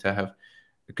Partey to have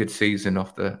a good season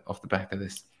off the back of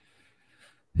this.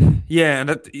 Yeah,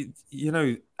 and you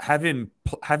know, having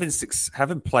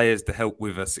players to help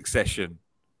with a succession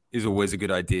is always a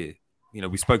good idea. You know,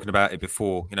 we've spoken about it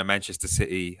before. You know, Manchester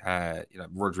City had, you know,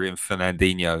 Rodri and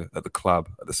Fernandinho at the club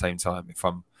at the same time, if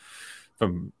I'm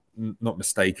not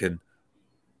mistaken.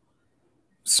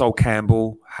 Sol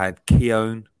Campbell had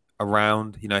Keown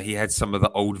around. You know, he had some of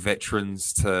the old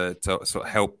veterans to sort of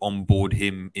help onboard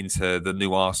him into the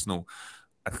new Arsenal.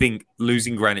 I think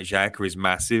losing Granit Xhaka is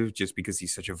massive just because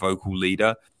he's such a vocal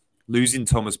leader. Losing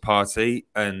Thomas Partey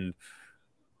and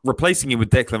replacing him with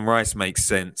Declan Rice makes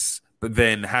sense. But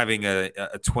then having a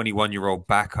 21-year-old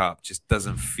backup just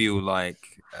doesn't feel like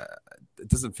it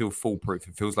doesn't feel foolproof.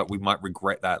 It feels like we might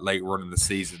regret that later on in the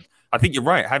season. I think you're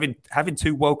right. Having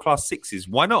two world-class sixes,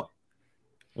 why not?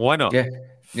 Why not?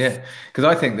 Yeah. Because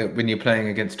I think that when you're playing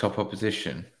against top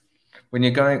opposition, when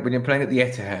you're playing at the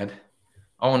Etihad,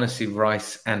 I want to see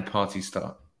Rice and Partey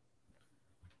start.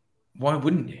 Why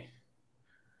wouldn't you?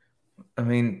 I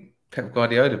mean, Pep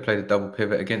Guardiola played a double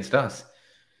pivot against us.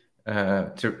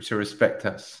 To respect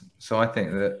us. So I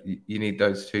think that you need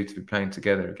those two to be playing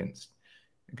together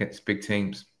against big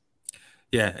teams.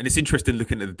 Yeah, and it's interesting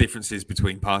looking at the differences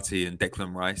between Partey and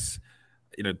Declan Rice.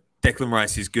 You know, Declan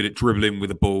Rice is good at dribbling with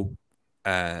the ball.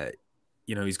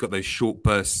 You know, he's got those short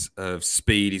bursts of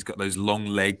speed. He's got those long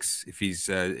legs if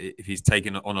he's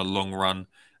taken on a long run.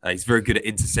 He's very good at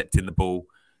intercepting the ball.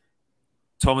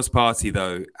 Thomas Partey,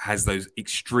 though, has those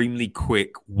extremely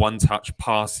quick one-touch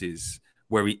passes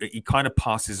where he kind of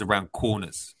passes around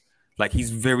corners. Like,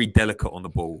 he's very delicate on the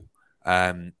ball,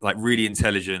 like really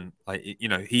intelligent. Like, you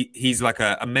know, he's like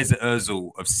a Mesut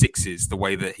Ozil of sixes, the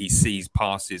way that he sees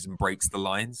passes and breaks the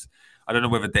lines. I don't know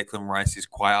whether Declan Rice is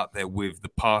quite out there with the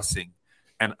passing.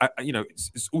 And, you know,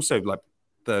 it's also like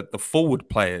the forward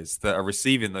players that are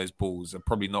receiving those balls are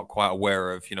probably not quite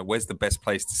aware of, you know, where's the best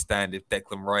place to stand if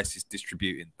Declan Rice is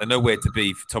distributing. They know where to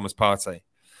be for Thomas Partey.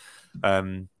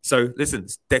 So listen,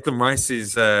 Declan Rice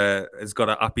has got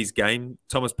to up his game.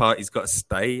 Thomas Partey's got to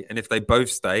stay, and if they both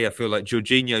stay, I feel like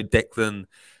Jorginho, Declan,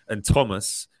 and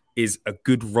Thomas is a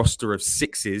good roster of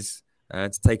sixes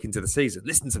to take into the season.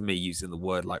 Listen to me using the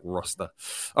word like roster.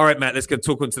 All right, Matt, let's go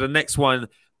talk on to the next one.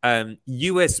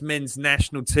 US men's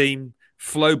national team,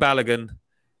 Flo Balogun,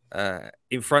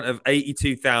 in front of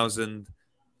 82,000.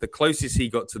 The closest he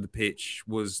got to the pitch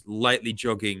was lightly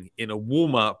jogging in a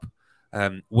warm-up.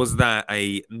 Was that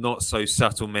a not so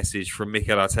subtle message from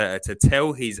Mikel Arteta to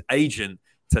tell his agent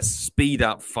to speed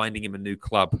up finding him a new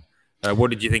club? What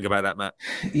did you think about that, Matt?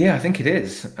 Yeah, I think it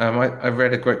is. I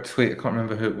read a great tweet. I can't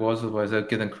remember who it was, otherwise I'll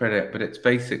give them credit. But it's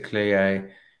basically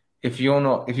if you're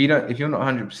not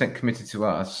 100% committed to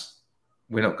us,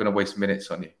 we're not going to waste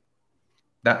minutes on you.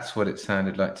 That's what it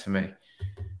sounded like to me.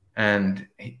 And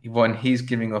when he's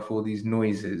giving off all these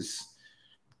noises,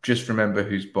 just remember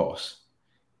who's boss.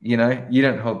 You know, you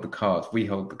don't hold the cards, we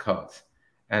hold the cards.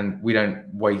 And we're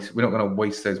not going to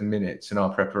waste those minutes in our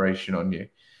preparation on you.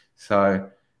 So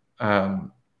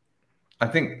I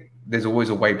think there's always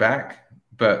a way back,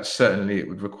 but certainly it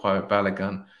would require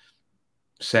Balogun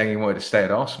saying he wanted to stay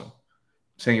at Arsenal,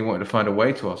 saying he wanted to find a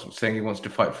way to Arsenal, saying he wants to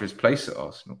fight for his place at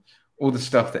Arsenal. All the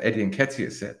stuff that Eddie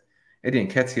Nketiah said. Eddie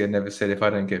Nketiah never said, if I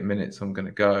don't get minutes, I'm going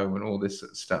to go and all this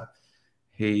sort of stuff.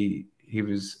 He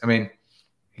was, I mean,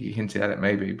 he hinted at it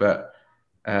maybe, but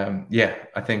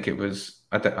I think it was,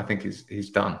 I think he's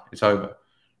done. It's over.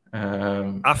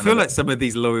 I feel like some of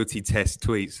these loyalty test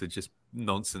tweets are just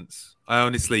nonsense. I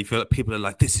honestly feel like people are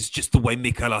like, this is just the way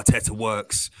Mikel Arteta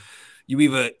works. You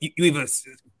either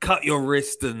cut your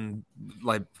wrist and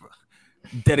like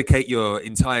dedicate your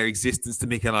entire existence to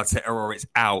Mikel Arteta, or it's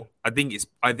out. I think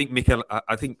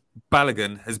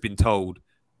Balogun has been told,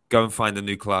 go and find a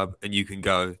new club and you can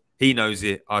go. He knows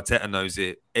it. Arteta knows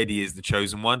it. Eddie is the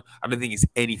chosen one. I don't think it's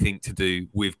anything to do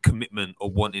with commitment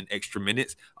or wanting extra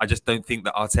minutes. I just don't think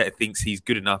that Arteta thinks he's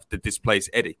good enough to displace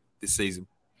Eddie this season.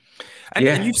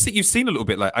 And you've seen a little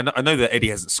bit like, I know that Eddie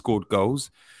hasn't scored goals,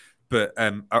 but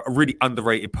a really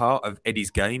underrated part of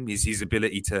Eddie's game is his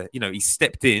ability to, he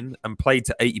stepped in and played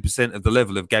to 80% of the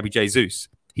level of Gabby Jesus.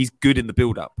 He's good in the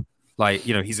build-up. Like,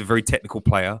 he's a very technical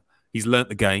player. He's learnt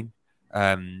the game.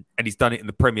 And he's done it in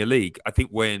the Premier League. I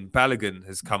think when Balogun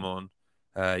has come on,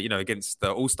 against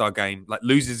the All-Star game, like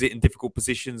loses it in difficult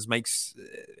positions, makes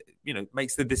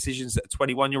the decisions that a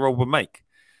 21-year-old would make.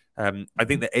 I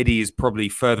think that Eddie is probably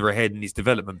further ahead in his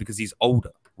development because he's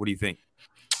older. What do you think?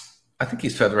 I think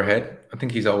he's further ahead. I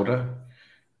think he's older.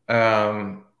 We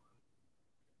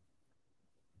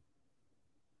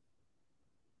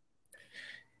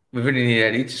really need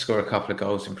Eddie to score a couple of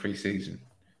goals in pre-season.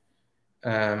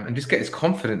 And just get his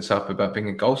confidence up about being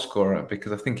a goal scorer,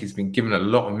 because I think he's been given a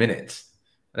lot of minutes.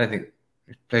 I don't think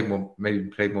he's played more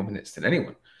minutes than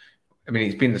anyone. I mean,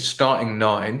 he's been the starting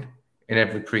 9 in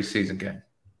every pre-season game.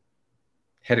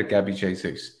 Head of Gabby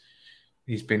Jesus.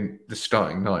 He's been the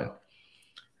starting 9.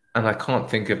 And I can't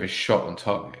think of a shot on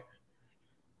target.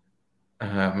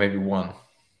 Maybe one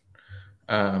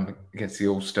against the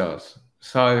All-Stars.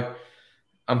 So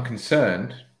I'm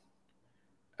concerned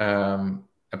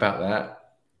about that.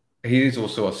 He is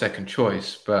also our second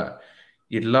choice, but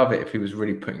you'd love it if he was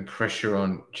really putting pressure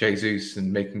on Jesus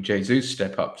and making Jesus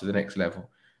step up to the next level.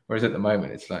 Whereas at the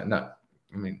moment, it's like, no,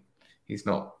 I mean, he's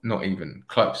not even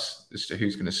close as to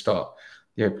who's going to start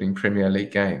the opening Premier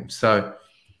League game. So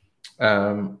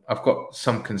I've got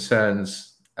some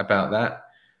concerns about that,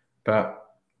 but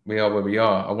we are where we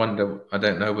are. I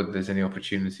don't know whether there's any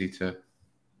opportunity to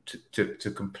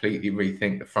completely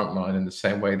rethink the front line in the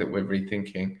same way that we're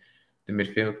rethinking the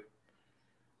midfield.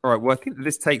 All right, well, I think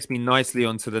this takes me nicely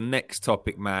onto the next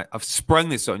topic, Matt. I've sprung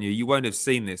this on you. You won't have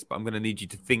seen this, but I'm going to need you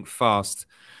to think fast.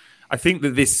 I think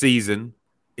that this season,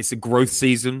 it's a growth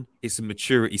season. It's a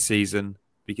maturity season,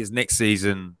 because next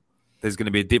season, there's going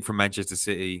to be a dip from Manchester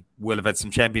City. We'll have had some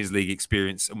Champions League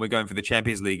experience, and we're going for the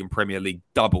Champions League and Premier League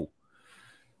double.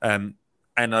 And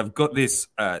I've got this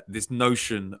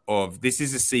notion of this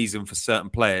is a season for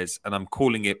certain players, and I'm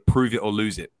calling it prove it or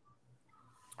lose it.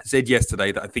 I said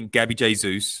yesterday that I think Gabby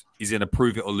Jesus is in a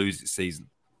prove it or lose it season.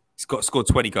 He's got to score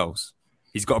 20 goals.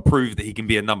 He's got to prove that he can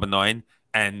be a number 9.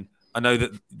 And I know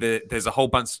that there's a whole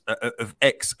bunch of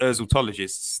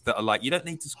ex-Oziltologists that are like, you don't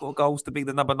need to score goals to be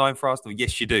the number 9 for Arsenal.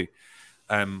 Yes, you do.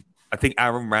 I think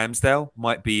Aaron Ramsdale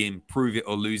might be in prove it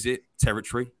or lose it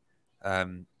territory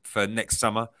for next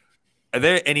summer. Are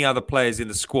there any other players in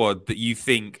the squad that you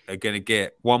think are going to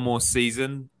get one more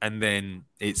season and then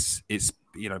it's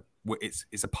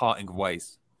a parting of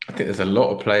ways? I think there's a lot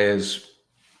of players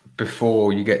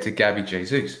before you get to Gabby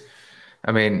Jesus.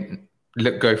 I mean,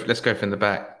 let's go from the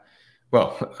back.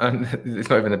 Well, it's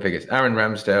not even the biggest. Aaron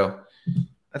Ramsdale.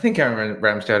 I think Aaron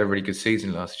Ramsdale had a really good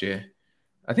season last year.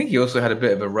 I think he also had a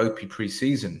bit of a ropey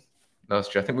pre-season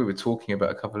last year. I think we were talking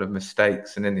about a couple of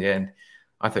mistakes, and in the end,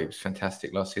 I thought he was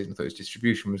fantastic last season. I thought his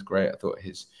distribution was great. I thought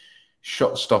his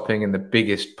shot stopping in the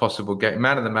biggest possible game,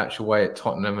 man of the match away at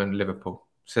Tottenham and Liverpool,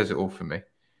 says it all for me.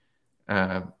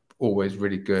 Always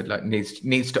really good. Like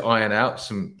needs to iron out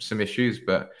some issues,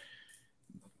 but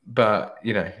I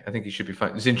think he should be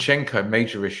fine. Zinchenko,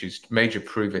 major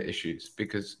prove it issues,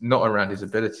 because not around his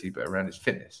ability, but around his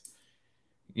fitness.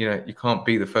 You can't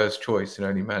be the first choice and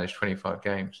only manage 25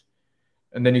 games.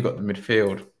 And then you've got the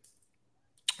midfield.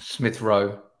 Smith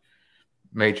Rowe,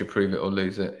 major prove it or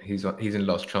lose it. He's in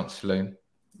last chance saloon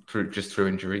through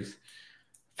injuries.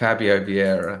 Fabio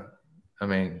Vieira, I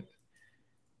mean,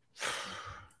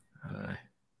 I don't know.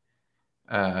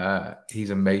 He's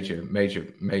a major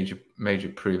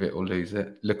prove it or lose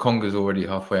it. Lukonga's already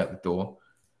halfway out the door.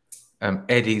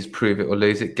 Eddie's prove it or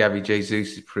lose it. Gabby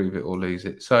Jesus is prove it or lose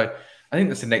it. So I think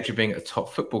that's the nature of being at a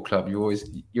top football club.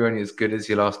 You're only as good as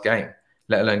your last game,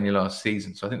 let alone your last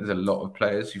season. So I think there's a lot of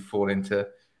players who fall into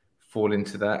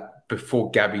that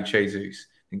before Gabby Jesus.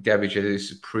 And Gabby Jesus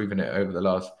has proven it over the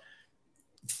last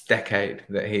decade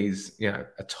that he's,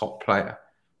 a top player.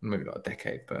 Maybe not a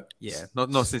decade, but yeah,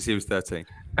 not since he was 13.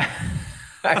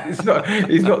 He's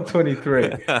not 23.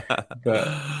 But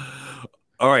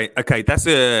all right, okay, that's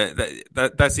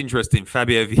interesting.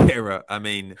 Fabio Vieira. I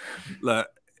mean, look,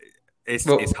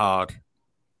 it's hard.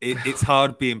 It's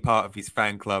hard being part of his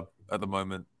fan club at the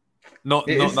moment. Not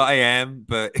that I am,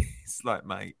 but it's like,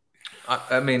 mate.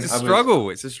 I mean, it's a struggle.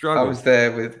 It's a struggle. I was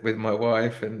there with my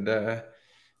wife, and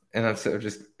I'm sort of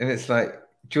just, and it's like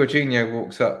Jorginho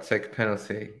walks up to take a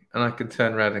penalty, and I could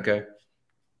turn around and go,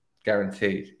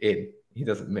 guaranteed in. He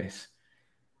doesn't miss.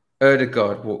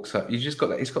 Erdegaard walks up. You just got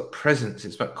that. He's got presence.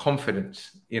 It's about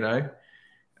confidence.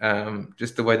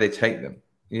 Just the way they take them.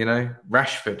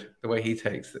 Rashford, the way he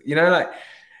takes them.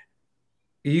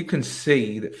 You can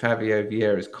see that Fabio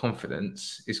Vieira's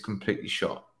confidence is completely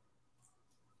shot.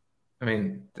 I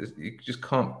mean, you just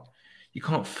can't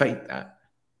fake that.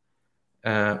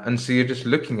 And so you're just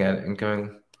looking at it and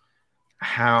going,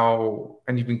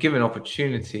 and you've been given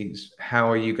opportunities,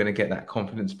 how are you going to get that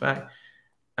confidence back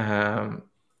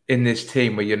in this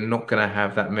team where you're not going to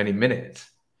have that many minutes?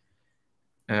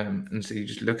 And so you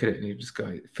just look at it and you just go,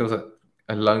 it feels like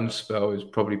a loan spell is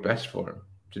probably best for him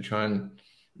to try and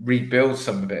rebuild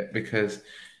some of it, because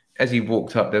as he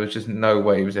walked up, there was just no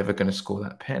way he was ever going to score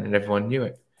that pen, and everyone knew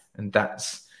it. And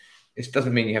it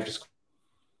doesn't mean you have to score.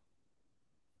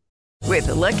 With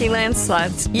the Lucky Land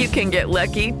Slots, you can get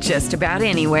lucky just about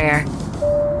anywhere.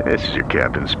 This is your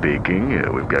captain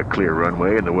speaking. We've got clear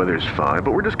runway and the weather's fine,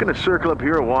 but we're just going to circle up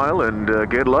here a while and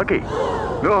get lucky.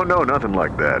 No, nothing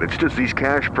like that. It's just these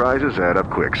cash prizes add up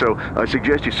quick. So I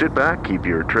suggest you sit back, keep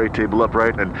your tray table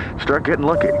upright, and start getting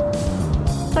lucky.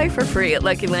 Play for free at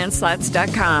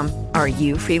LuckyLandSlots.com. Are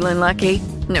you feeling lucky?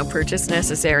 No purchase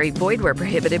necessary. Void where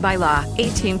prohibited by law.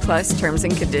 18+ terms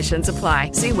and conditions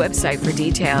apply. See website for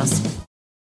details.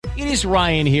 It is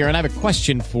Ryan here, and I have a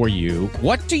question for you.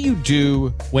 What do you do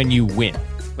when you win?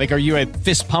 Like, are you a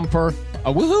fist pumper,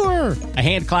 a woohooer, a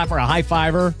hand clapper, a high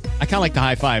fiver? I kind of like the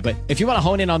high five, but if you want to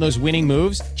hone in on those winning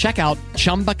moves, check out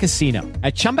Chumba Casino.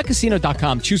 At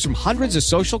ChumbaCasino.com, choose from hundreds of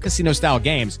social casino-style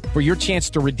games for your chance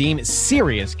to redeem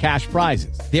serious cash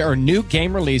prizes. There are new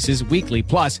game releases weekly,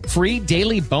 plus free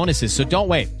daily bonuses. So don't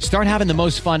wait. Start having the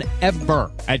most fun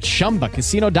ever at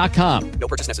ChumbaCasino.com. No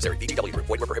purchase necessary. VGW. Void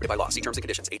where prohibited by law. See terms and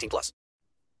conditions. 18+.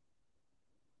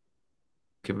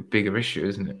 A bigger issue,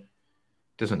 isn't it?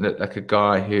 Doesn't look like a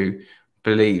guy who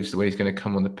believes that when he's going to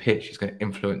come on the pitch, he's going to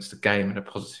influence the game in a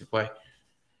positive way.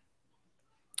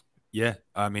 Yeah,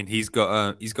 I mean, he's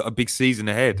got a big season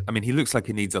ahead. I mean, he looks like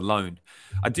he needs a loan.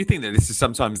 I do think that this is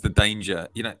sometimes the danger.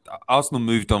 Arsenal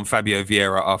moved on Fabio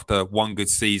Vieira after one good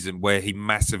season where he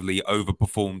massively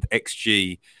overperformed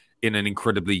XG in an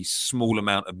incredibly small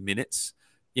amount of minutes.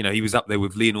 He was up there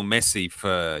with Lionel Messi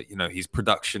for, his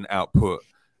production output.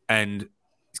 And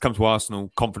he's come to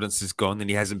Arsenal, confidence is gone, and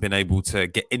he hasn't been able to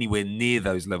get anywhere near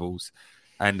those levels.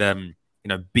 And,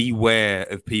 beware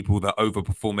of people that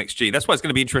overperform XG. That's why it's going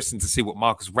to be interesting to see what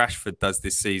Marcus Rashford does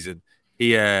this season.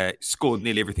 He scored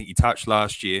nearly everything he touched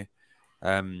last year.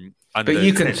 But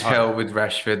you can tell with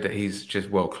Rashford that he's just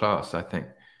world class, I think.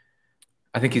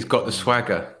 I think he's got the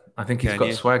swagger.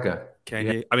 Swagger. Can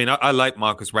you? I mean, I like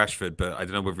Marcus Rashford, but I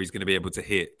don't know whether he's going to be able to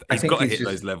hit. He's got to hit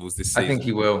those levels this season. I think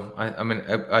he will. I mean,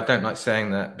 I don't like saying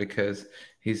that because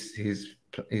he's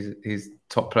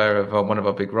top player of one of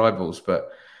our big rivals,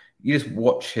 but you just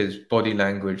watch his body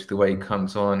language, the way he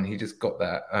comes on. He just got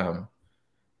that.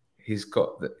 He's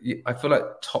got the. I feel like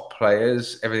top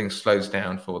players, everything slows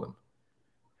down for them.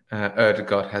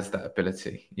 Erdegaard has that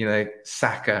ability.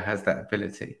 Saka has that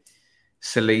ability.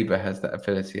 Saliba has that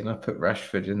ability, and I put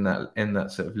Rashford in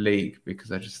that sort of league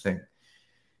because I just think,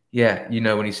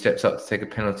 when he steps up to take a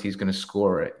penalty, he's going to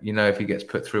score it. If he gets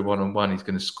put through 1-on-1, he's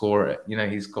going to score it.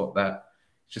 He's got that.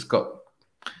 Just got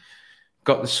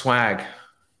the swag.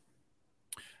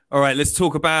 All right, let's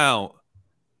talk about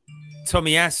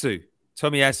Tomiyasu.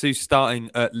 Tomiyasu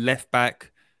starting at left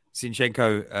back.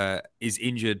 Zinchenko is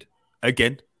injured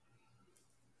again.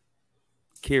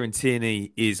 Kieran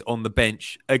Tierney is on the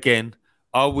bench again.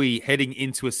 Are we heading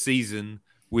into a season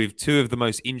with two of the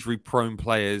most injury-prone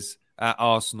players at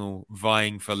Arsenal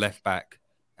vying for left back?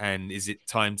 And is it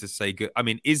time to say good? I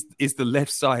mean, is the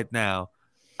left side now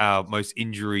our most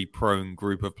injury-prone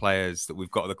group of players that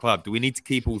we've got at the club? Do we need to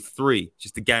keep all three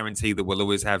just to guarantee that we'll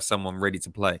always have someone ready to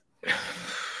play?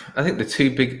 I think the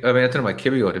two big... I mean, I don't know why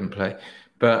Kirill didn't play,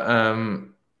 but I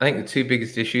think the two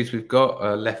biggest issues we've got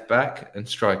are left back and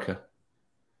striker.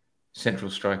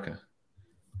 Central striker.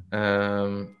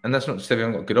 And that's not to say we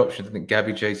haven't got good options. I think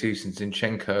Gabby Jesus and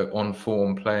Zinchenko on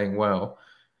form playing well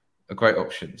are great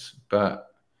options. But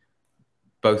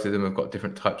both of them have got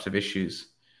different types of issues.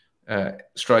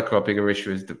 Striker, our bigger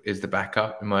issue is the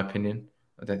backup, in my opinion.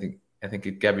 I think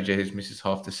if Gabby Jesus misses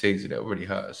half the season, it'll really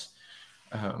hurt us.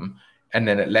 And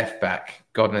then at left back,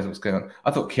 God knows what's going on.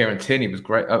 I thought Kieran Tierney was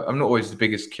great. I'm not always the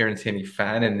biggest Kieran Tierney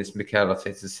fan in this Mikel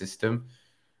Arteta system,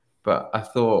 but I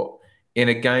thought in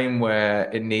a game where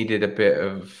it needed a bit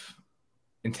of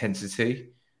intensity,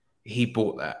 he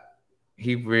bought that.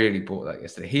 He really bought that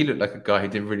yesterday. He looked like a guy who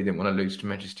didn't want to lose to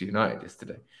Manchester United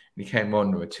yesterday. And he came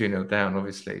on with a 2-0 down,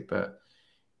 obviously, but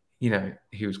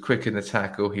he was quick in the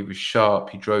tackle. He was sharp.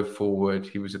 He drove forward.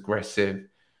 He was aggressive,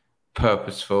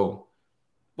 purposeful.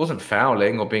 Wasn't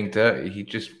fouling or being dirty. He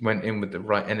just went in with the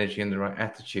right energy and the right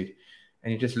attitude.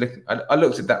 And you just look. I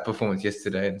looked at that performance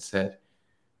yesterday and said,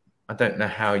 I don't know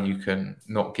how you can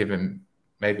not give him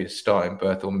maybe a starting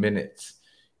berth or minutes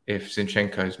if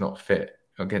Zinchenko's not fit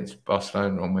against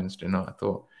Barcelona on Wednesday night. I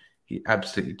thought he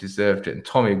absolutely deserved it. And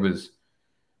Tommy was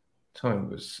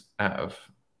off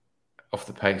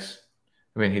the pace.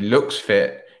 I mean, he looks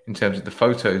fit in terms of the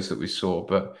photos that we saw,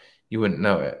 but you wouldn't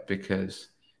know it because.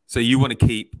 So you want to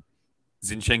keep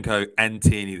Zinchenko and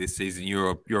Tierney this season?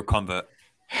 You're a convert.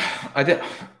 I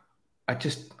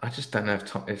just don't know if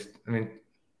Tom.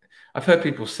 I've heard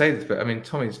people say this, but I mean,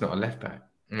 Tommy's not a left back.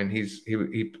 I mean,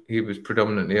 he was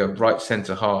predominantly a right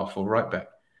centre half or right back,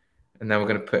 and now we're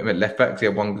going to put him at left back because he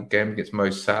had one good game against Mo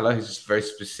Salah, who's a very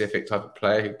specific type of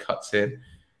player who cuts in.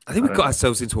 I think we've got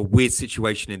ourselves into a weird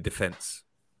situation in defence.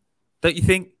 Don't you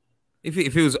think? If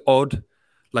it was odd,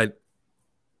 like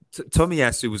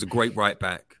Tomiyasu was a great right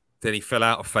back, then he fell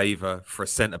out of favour for a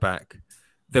centre back.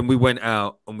 Then we went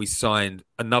out and we signed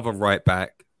another right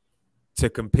back to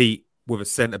compete with a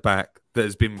centre back that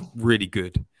has been really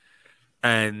good.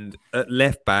 And at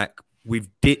left back, we've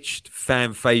ditched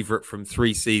fan favourite from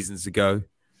 3 seasons ago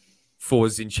for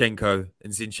Zinchenko.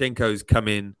 And Zinchenko's come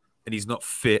in and he's not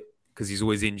fit because he's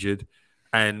always injured.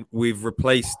 And we've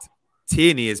replaced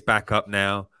Tierney as backup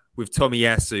now with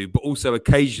Tomiyasu, but also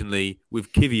occasionally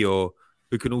with Kivior,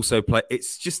 who can also play.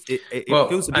 It's just, it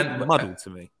feels a bit muddled to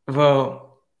me.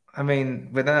 Well, I mean,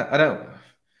 with that, I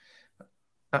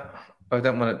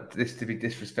don't want this to be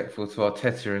disrespectful to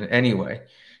Arteta in any way,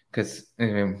 because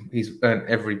he's earned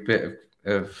every bit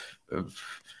of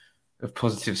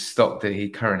positive stock that he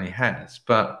currently has.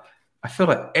 But I feel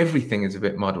like everything is a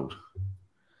bit muddled.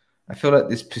 I feel like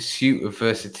this pursuit of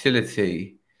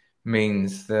versatility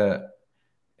means that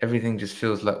everything just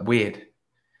feels like weird.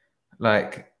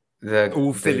 Like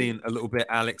all feeling a little bit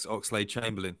Alex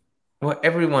Oxlade-Chamberlain. Well,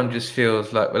 everyone just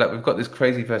feels like we've got this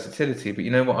crazy versatility, but you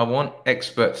know what I want?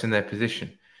 Experts in their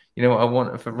position. You know what I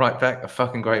want for right back? A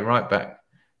fucking great right back,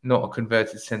 not a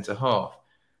converted centre half.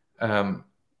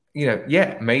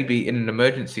 Maybe in an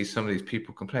emergency, some of these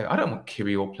people can play. I don't want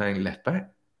Kiwior playing left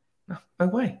back. No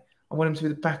way. I want him to be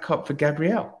the backup for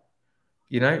Gabriel.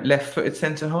 Left-footed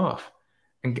centre half.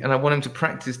 And I want him to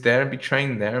practice there and be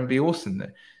trained there and be awesome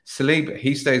there. Saliba,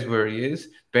 he stays where he is.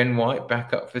 Ben White,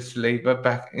 back up for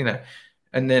Saliba,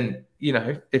 and then,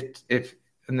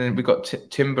 and then we've got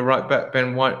Timber right back,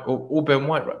 Ben White, or Ben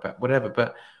White right back, whatever.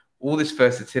 But all this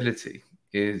versatility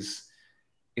is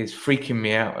freaking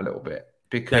me out a little bit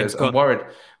because I'm worried.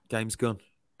 Game's gone.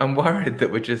 I'm worried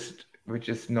that we're just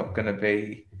not going to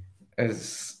be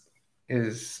as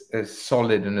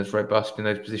solid and as robust in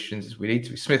those positions as we need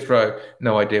to be. Smith Rowe,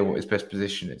 no idea what his best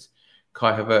position is.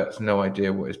 Kai Havertz, no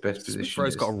idea what his best position is. Smith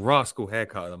Rowe's got a rascal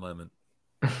haircut at the moment.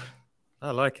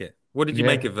 I like it. What did you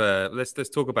make of? Let's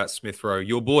talk about Smith Rowe.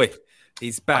 Your boy,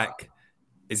 he's back.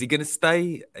 Is he going to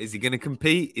stay? Is he going to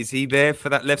compete? Is he there for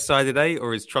that left-sided 8,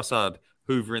 or is Trossard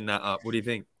hoovering that up? What do you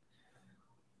think?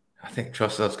 I think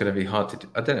Trossard's going to be hard to do.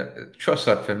 I don't know.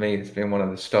 Trossard, for me, has been one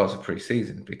of the stars of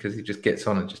pre-season because he just gets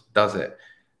on and just does it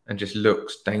and just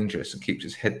looks dangerous and keeps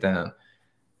his head down.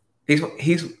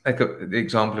 He's like the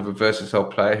example of a versatile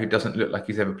player who doesn't look like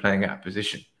he's ever playing out of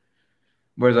position.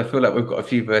 Whereas I feel like we've got a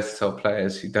few versatile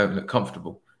players who don't look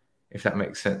comfortable, if that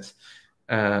makes sense.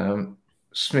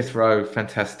 Smith Rowe,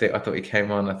 fantastic. I thought he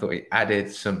came on. I thought he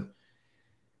added some.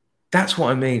 That's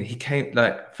what I mean. He came,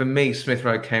 for me, Smith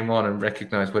Rowe came on and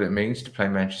recognised what it means to play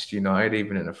Manchester United,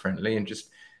 even in a friendly, and just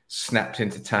snapped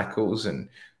into tackles and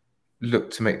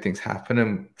looked to make things happen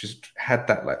and just had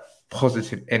that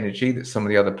positive energy that some of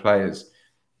the other players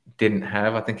didn't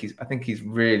have. I think he's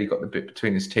really got the bit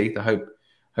between his teeth. I hope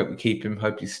we keep him.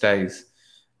 Hope he stays.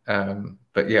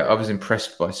 But yeah, I was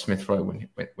impressed by Smith Rowe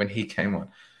when he came on.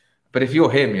 But if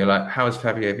you're him, you're like, how is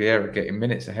Fabio Vieira getting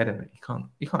minutes ahead of me?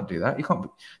 You can't do that. You can't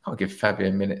give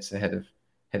Fabio minutes ahead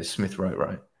of Smith Rowe,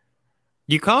 right?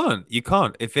 You can't.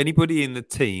 If anybody in the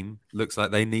team looks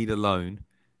like they need a loan,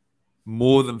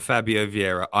 more than Fabio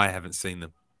Vieira, I haven't seen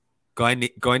them. Guy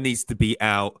needs to be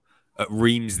out at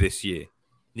Reims this year.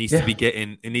 Needs to be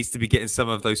getting some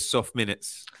of those soft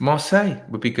minutes. Marseille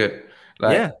would be good.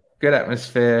 Good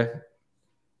atmosphere.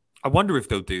 I wonder if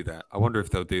they'll do that.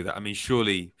 I mean,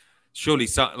 surely,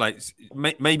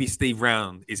 maybe Steve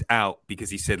Round is out because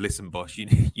he said, "Listen, boss, you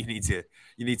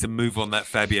need to move on that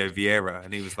Fabio Vieira,"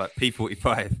 and he was like,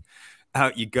 "P45,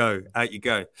 out you go.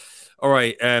 All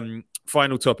right,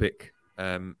 final topic.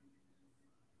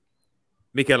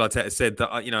 Mikel Arteta said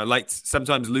that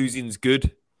sometimes losing's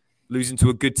good. Losing to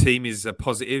a good team is a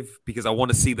positive because I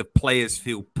want to see the players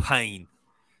feel pain.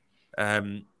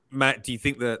 Matt, do you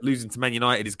think that losing to Man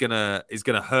United is gonna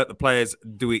hurt the players?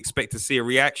 Do we expect to see a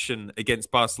reaction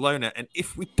against Barcelona? And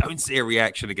if we don't see a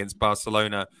reaction against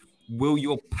Barcelona, will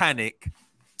your panic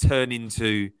turn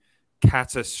into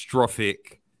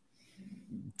catastrophic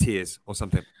tears or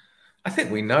something? I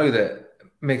think we know that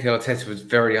Mikel Arteta was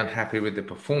very unhappy with the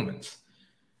performance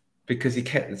because he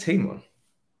kept the team on.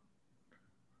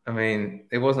 I mean,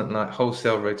 it wasn't like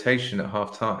wholesale rotation at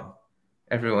half time.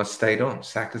 Everyone stayed on.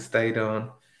 Saka stayed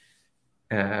on.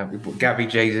 We put Gabby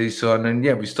Jesus on, and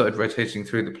we started rotating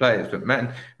through the players. But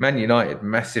Man United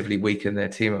massively weakened their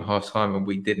team at half time, and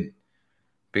we didn't,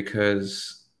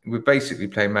 because we're basically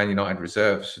playing Man United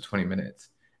reserves for 20 minutes,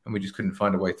 and we just couldn't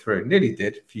find a way through. Nearly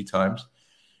did a few times,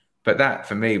 but that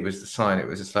for me was the sign. It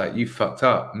was just like, you fucked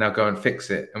up, now go and fix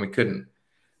it, and we couldn't.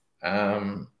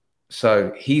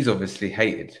 So he's obviously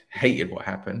hated what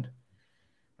happened.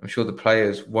 I'm sure the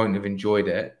players won't have enjoyed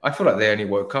it. I feel like they only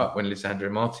woke up when Lisandro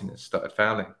Martinez started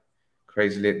fouling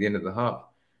crazily at the end of the half.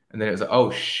 And then it was like, oh,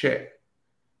 shit,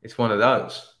 it's one of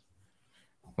those.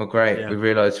 Well, great. Yeah. We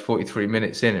realised 43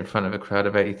 minutes in front of a crowd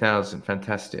of 80,000.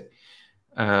 Fantastic.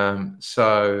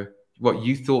 So what,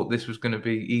 you thought this was going to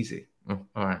be easy? Oh,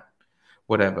 all right,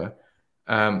 whatever.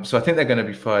 So I think they're going to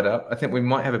be fired up. I think we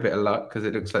might have a bit of luck because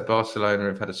it looks like Barcelona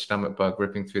have had a stomach bug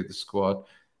ripping through the squad.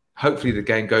 Hopefully the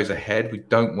game goes ahead. We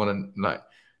don't want to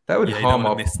that would harm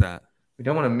our. Miss that. We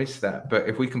don't want to miss that. But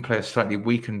if we can play a slightly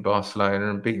weakened Barcelona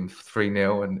and beat them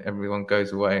 3-0 and everyone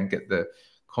goes away and get the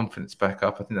confidence back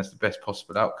up, I think that's the best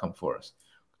possible outcome for us.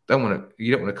 You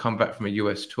don't want to come back from a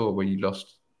US tour where you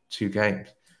lost 2 games.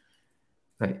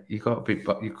 You got to beat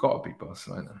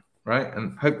Barcelona, right?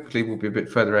 And hopefully we'll be a bit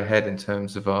further ahead in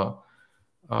terms of our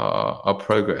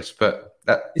progress. But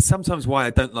it's sometimes why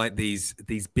I don't like these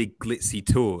big glitzy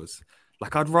tours.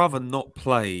 Like, I'd rather not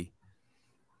play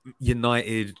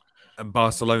United and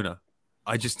Barcelona.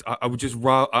 I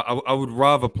would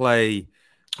rather play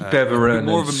Beveren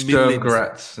more and of a Sturm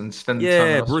Graz and spend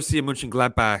time Borussia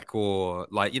Mönchengladbach, or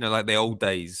like the old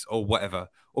days or whatever,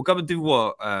 or go and do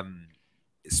what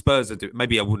Spurs are doing.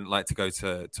 Maybe I wouldn't like to go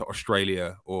to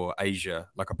Australia or Asia.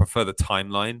 Like, I prefer the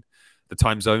timeline, the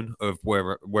time zone of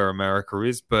where America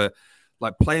is, but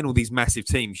like playing all these massive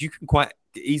teams, you can quite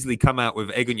easily come out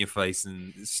with egg on your face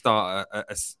and start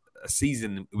a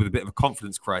season with a bit of a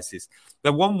confidence crisis.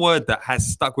 The one word that has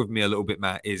stuck with me a little bit,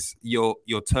 Matt, is your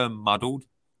term muddled.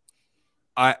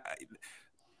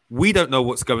 We don't know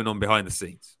what's going on behind the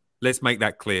scenes. Let's make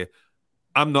that clear.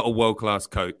 I'm not a world-class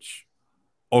coach,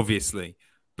 obviously,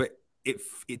 but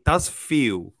it does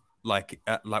feel like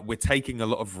we're taking a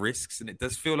lot of risks, and it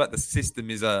does feel like the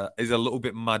system is a little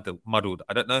bit muddled.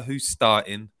 I don't know who's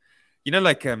starting. There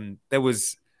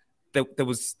was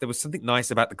something nice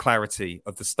about the clarity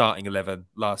of the starting 11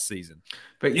 last season.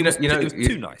 But it was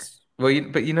too nice. Well,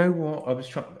 but you know what? I was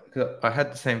trying. Cause I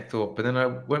had the same thought, but then I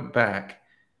went back.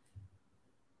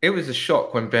 It was a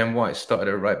shock when Ben White started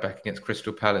at right back against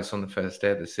Crystal Palace on the first day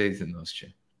of the season last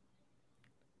year.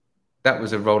 That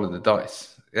was a roll of the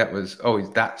dice. That was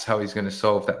that's how he's going to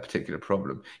solve that particular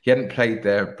problem. He hadn't played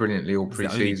there brilliantly all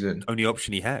pre-season. Only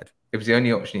option he had. It was the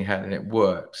only option he had, and it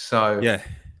worked. So yeah.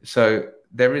 So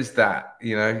there is that.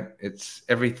 It's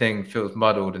everything feels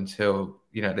muddled until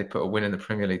they put a win in the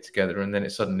Premier League together, and then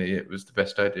it was the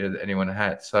best idea that anyone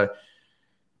had. So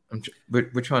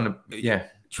we're trying to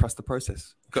trust the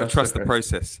process. Got to trust the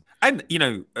process, and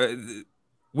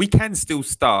we can still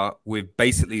start with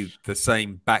basically the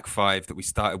same back five that we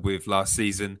started with last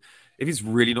season. If it's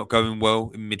really not going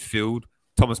well in midfield,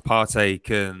 Thomas Partey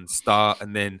can start,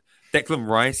 and then Declan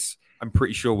Rice, I'm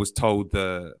pretty sure, was told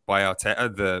by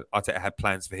Arteta Arteta had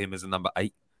plans for him as a number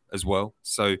 8 as well.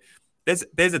 So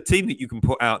there's a team that you can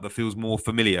put out that feels more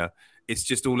familiar. It's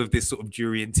just all of this sort of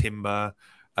Jurriën Timber,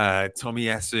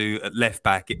 Tomiyasu at left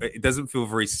back. It doesn't feel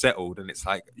very settled, and it's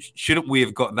like, shouldn't we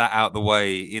have got that out the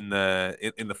way in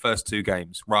the first 2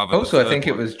 games rather? Also, I think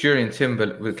it was Jurriën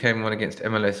Timber who came on against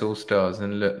MLS All Stars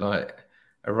and looked like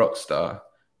a rock star.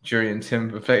 Jury and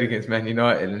Timber played against Man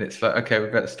United, and it's like, okay, we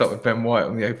better start with Ben White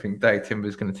on the opening day.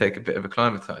 Timber's going to take a bit of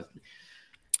acclimatising.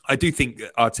 I do think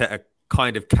that Arteta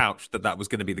kind of couched that was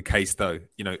going to be the case, though.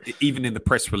 You know, even in the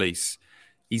press release,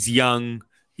 he's young,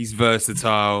 he's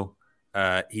versatile,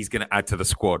 he's going to add to the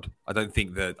squad. I don't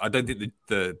think they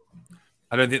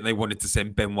wanted to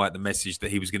send Ben White the message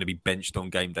that he was going to be benched on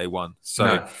game day one. So,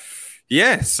 No.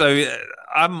 yeah, so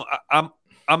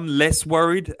I'm less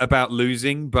worried about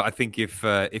losing, but I think if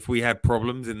we have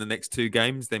problems in the next two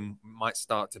games, then might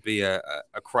start to be a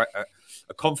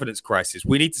confidence crisis.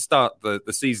 We need to start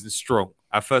the season strong.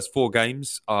 Our first 4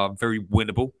 games are very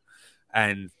winnable,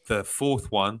 and the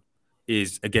fourth one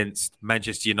is against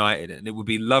Manchester United, and it would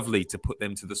be lovely to put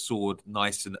them to the sword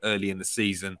nice and early in the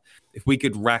season. If we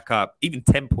could rack up even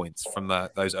 10 points from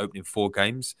those opening 4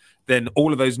 games, then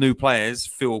all of those new players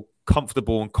feel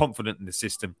comfortable and confident in the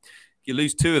system. You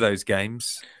lose 2 of those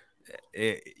games,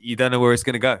 you don't know where it's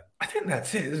going to go. I think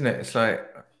that's it, isn't it? It's like,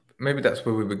 maybe that's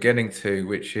where we were getting to,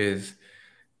 which is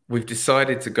we've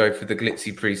decided to go for the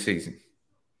glitzy preseason.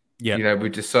 Yeah. You know, we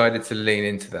decided to lean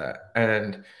into that.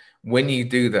 And when you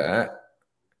do that,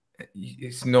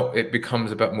 it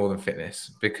becomes about more than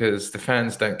fitness, because the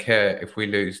fans don't care if we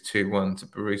lose 2-1 to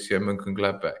Borussia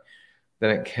Mönchengladbach. They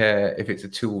don't care if it's a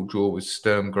 2-2 draw with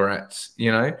Sturm Graz,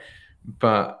 you know,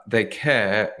 but they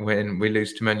care when we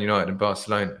lose to Man United and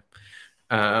Barcelona.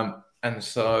 And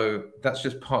so that's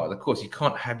just part of the course. You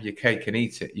can't have your cake and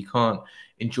eat it. You can't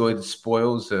enjoy the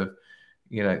spoils of,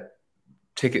 you know,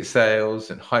 ticket sales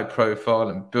and high profile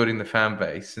and building the fan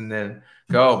base and then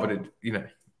go, but it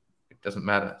doesn't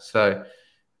matter. So,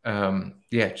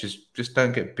 just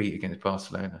don't get beat against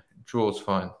Barcelona. Draw's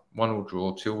fine. 1-1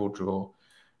 draw, 2-2 draw,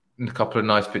 and a couple of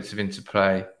nice bits of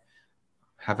interplay.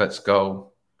 Havertz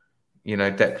goal, you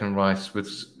know, Declan Rice with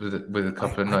a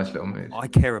couple of nice little moves. I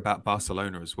care about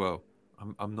Barcelona as well.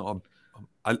 I'm not.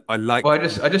 I like. Well, I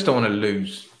just don't want to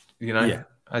lose. You know. Yeah,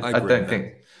 I don't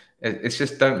think. It's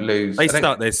just don't lose. They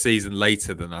start their season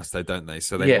later than us, though, don't they?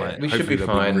 So we should be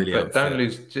fine. Really, but don't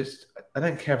lose. Just I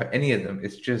don't care for any of them.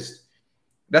 It's just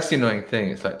that's the annoying thing.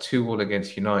 It's like 2-2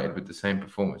 against United with the same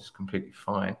performance is completely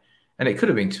fine, and it could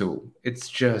have been 2-2. It's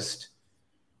just,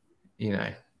 you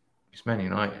know, it's Man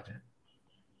United.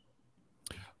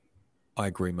 I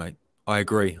agree, mate. I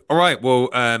agree. All right. Well,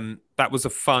 that was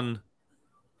a fun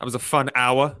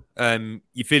hour.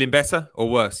 You feeling better or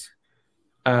worse?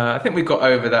 I think we got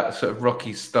over that sort of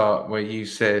rocky start where you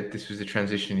said this was a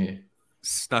transition year.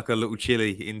 Snuck a little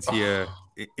chili into your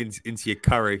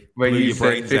curry. Where blew you your said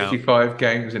brains 55 out.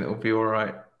 games and it'll be all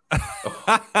right.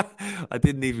 I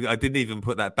didn't even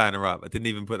put that banner up.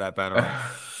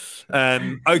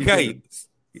 Okay.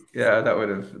 Yeah, that would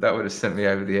have sent me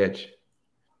over the edge.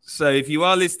 So if you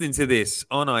are listening to this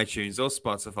on iTunes or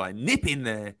Spotify, nip in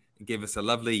there and give us a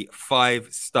lovely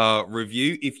 5-star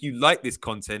review. If you like this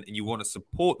content and you want to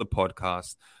support the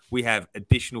podcast, we have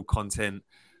additional content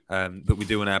that we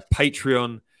do on our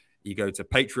Patreon. You go to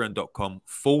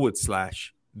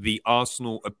patreon.com/The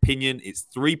Arsenal Opinion. It's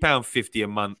 £3.50 a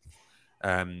month.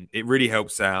 It really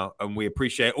helps out, and we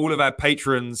appreciate all of our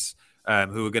patrons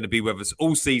who are going to be with us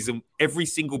all season. Every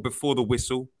single Before the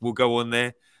Whistle will go on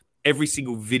there. Every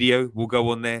single video will go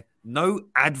on there. No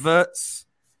adverts.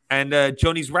 And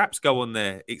Johnny's Raps go on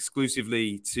there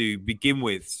exclusively to begin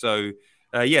with. So,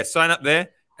 sign up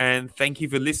there. And thank you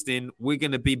for listening. We're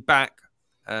going to be back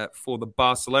for the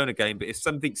Barcelona game. But if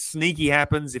something sneaky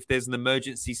happens, if there's an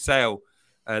emergency sale,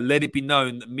 let it be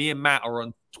known that me and Matt are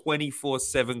on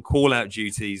 24/7 call-out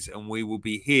duties. And we will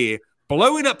be here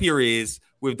blowing up your ears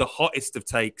with the hottest of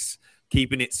takes,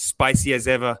 keeping it spicy as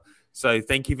ever. So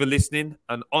thank you for listening.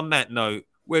 And on that note,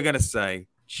 we're going to say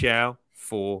ciao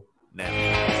for now.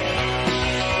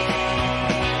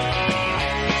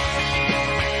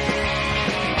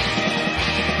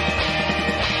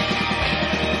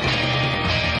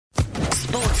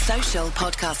 Sports Social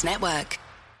Podcast Network.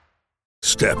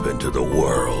 Step into the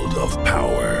world of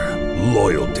power,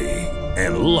 loyalty,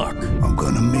 and luck. I'm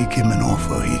going to make him an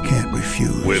offer he can't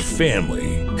refuse. With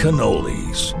family,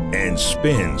 cannolis, and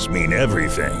spins mean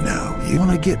everything. Now, you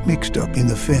want to get mixed up in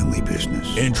the family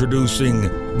business. Introducing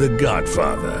The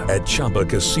Godfather at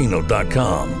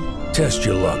ChumbaCasino.com. Test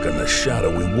your luck in the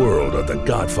shadowy world of The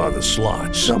Godfather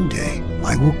slot. Someday,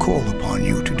 I will call upon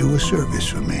you to do a service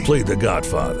for me. Play The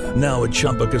Godfather now at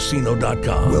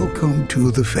ChumbaCasino.com. Welcome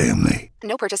to the family.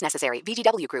 No purchase necessary.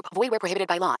 VGW Group. Void where prohibited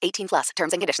by law. 18+.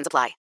 Terms and conditions apply.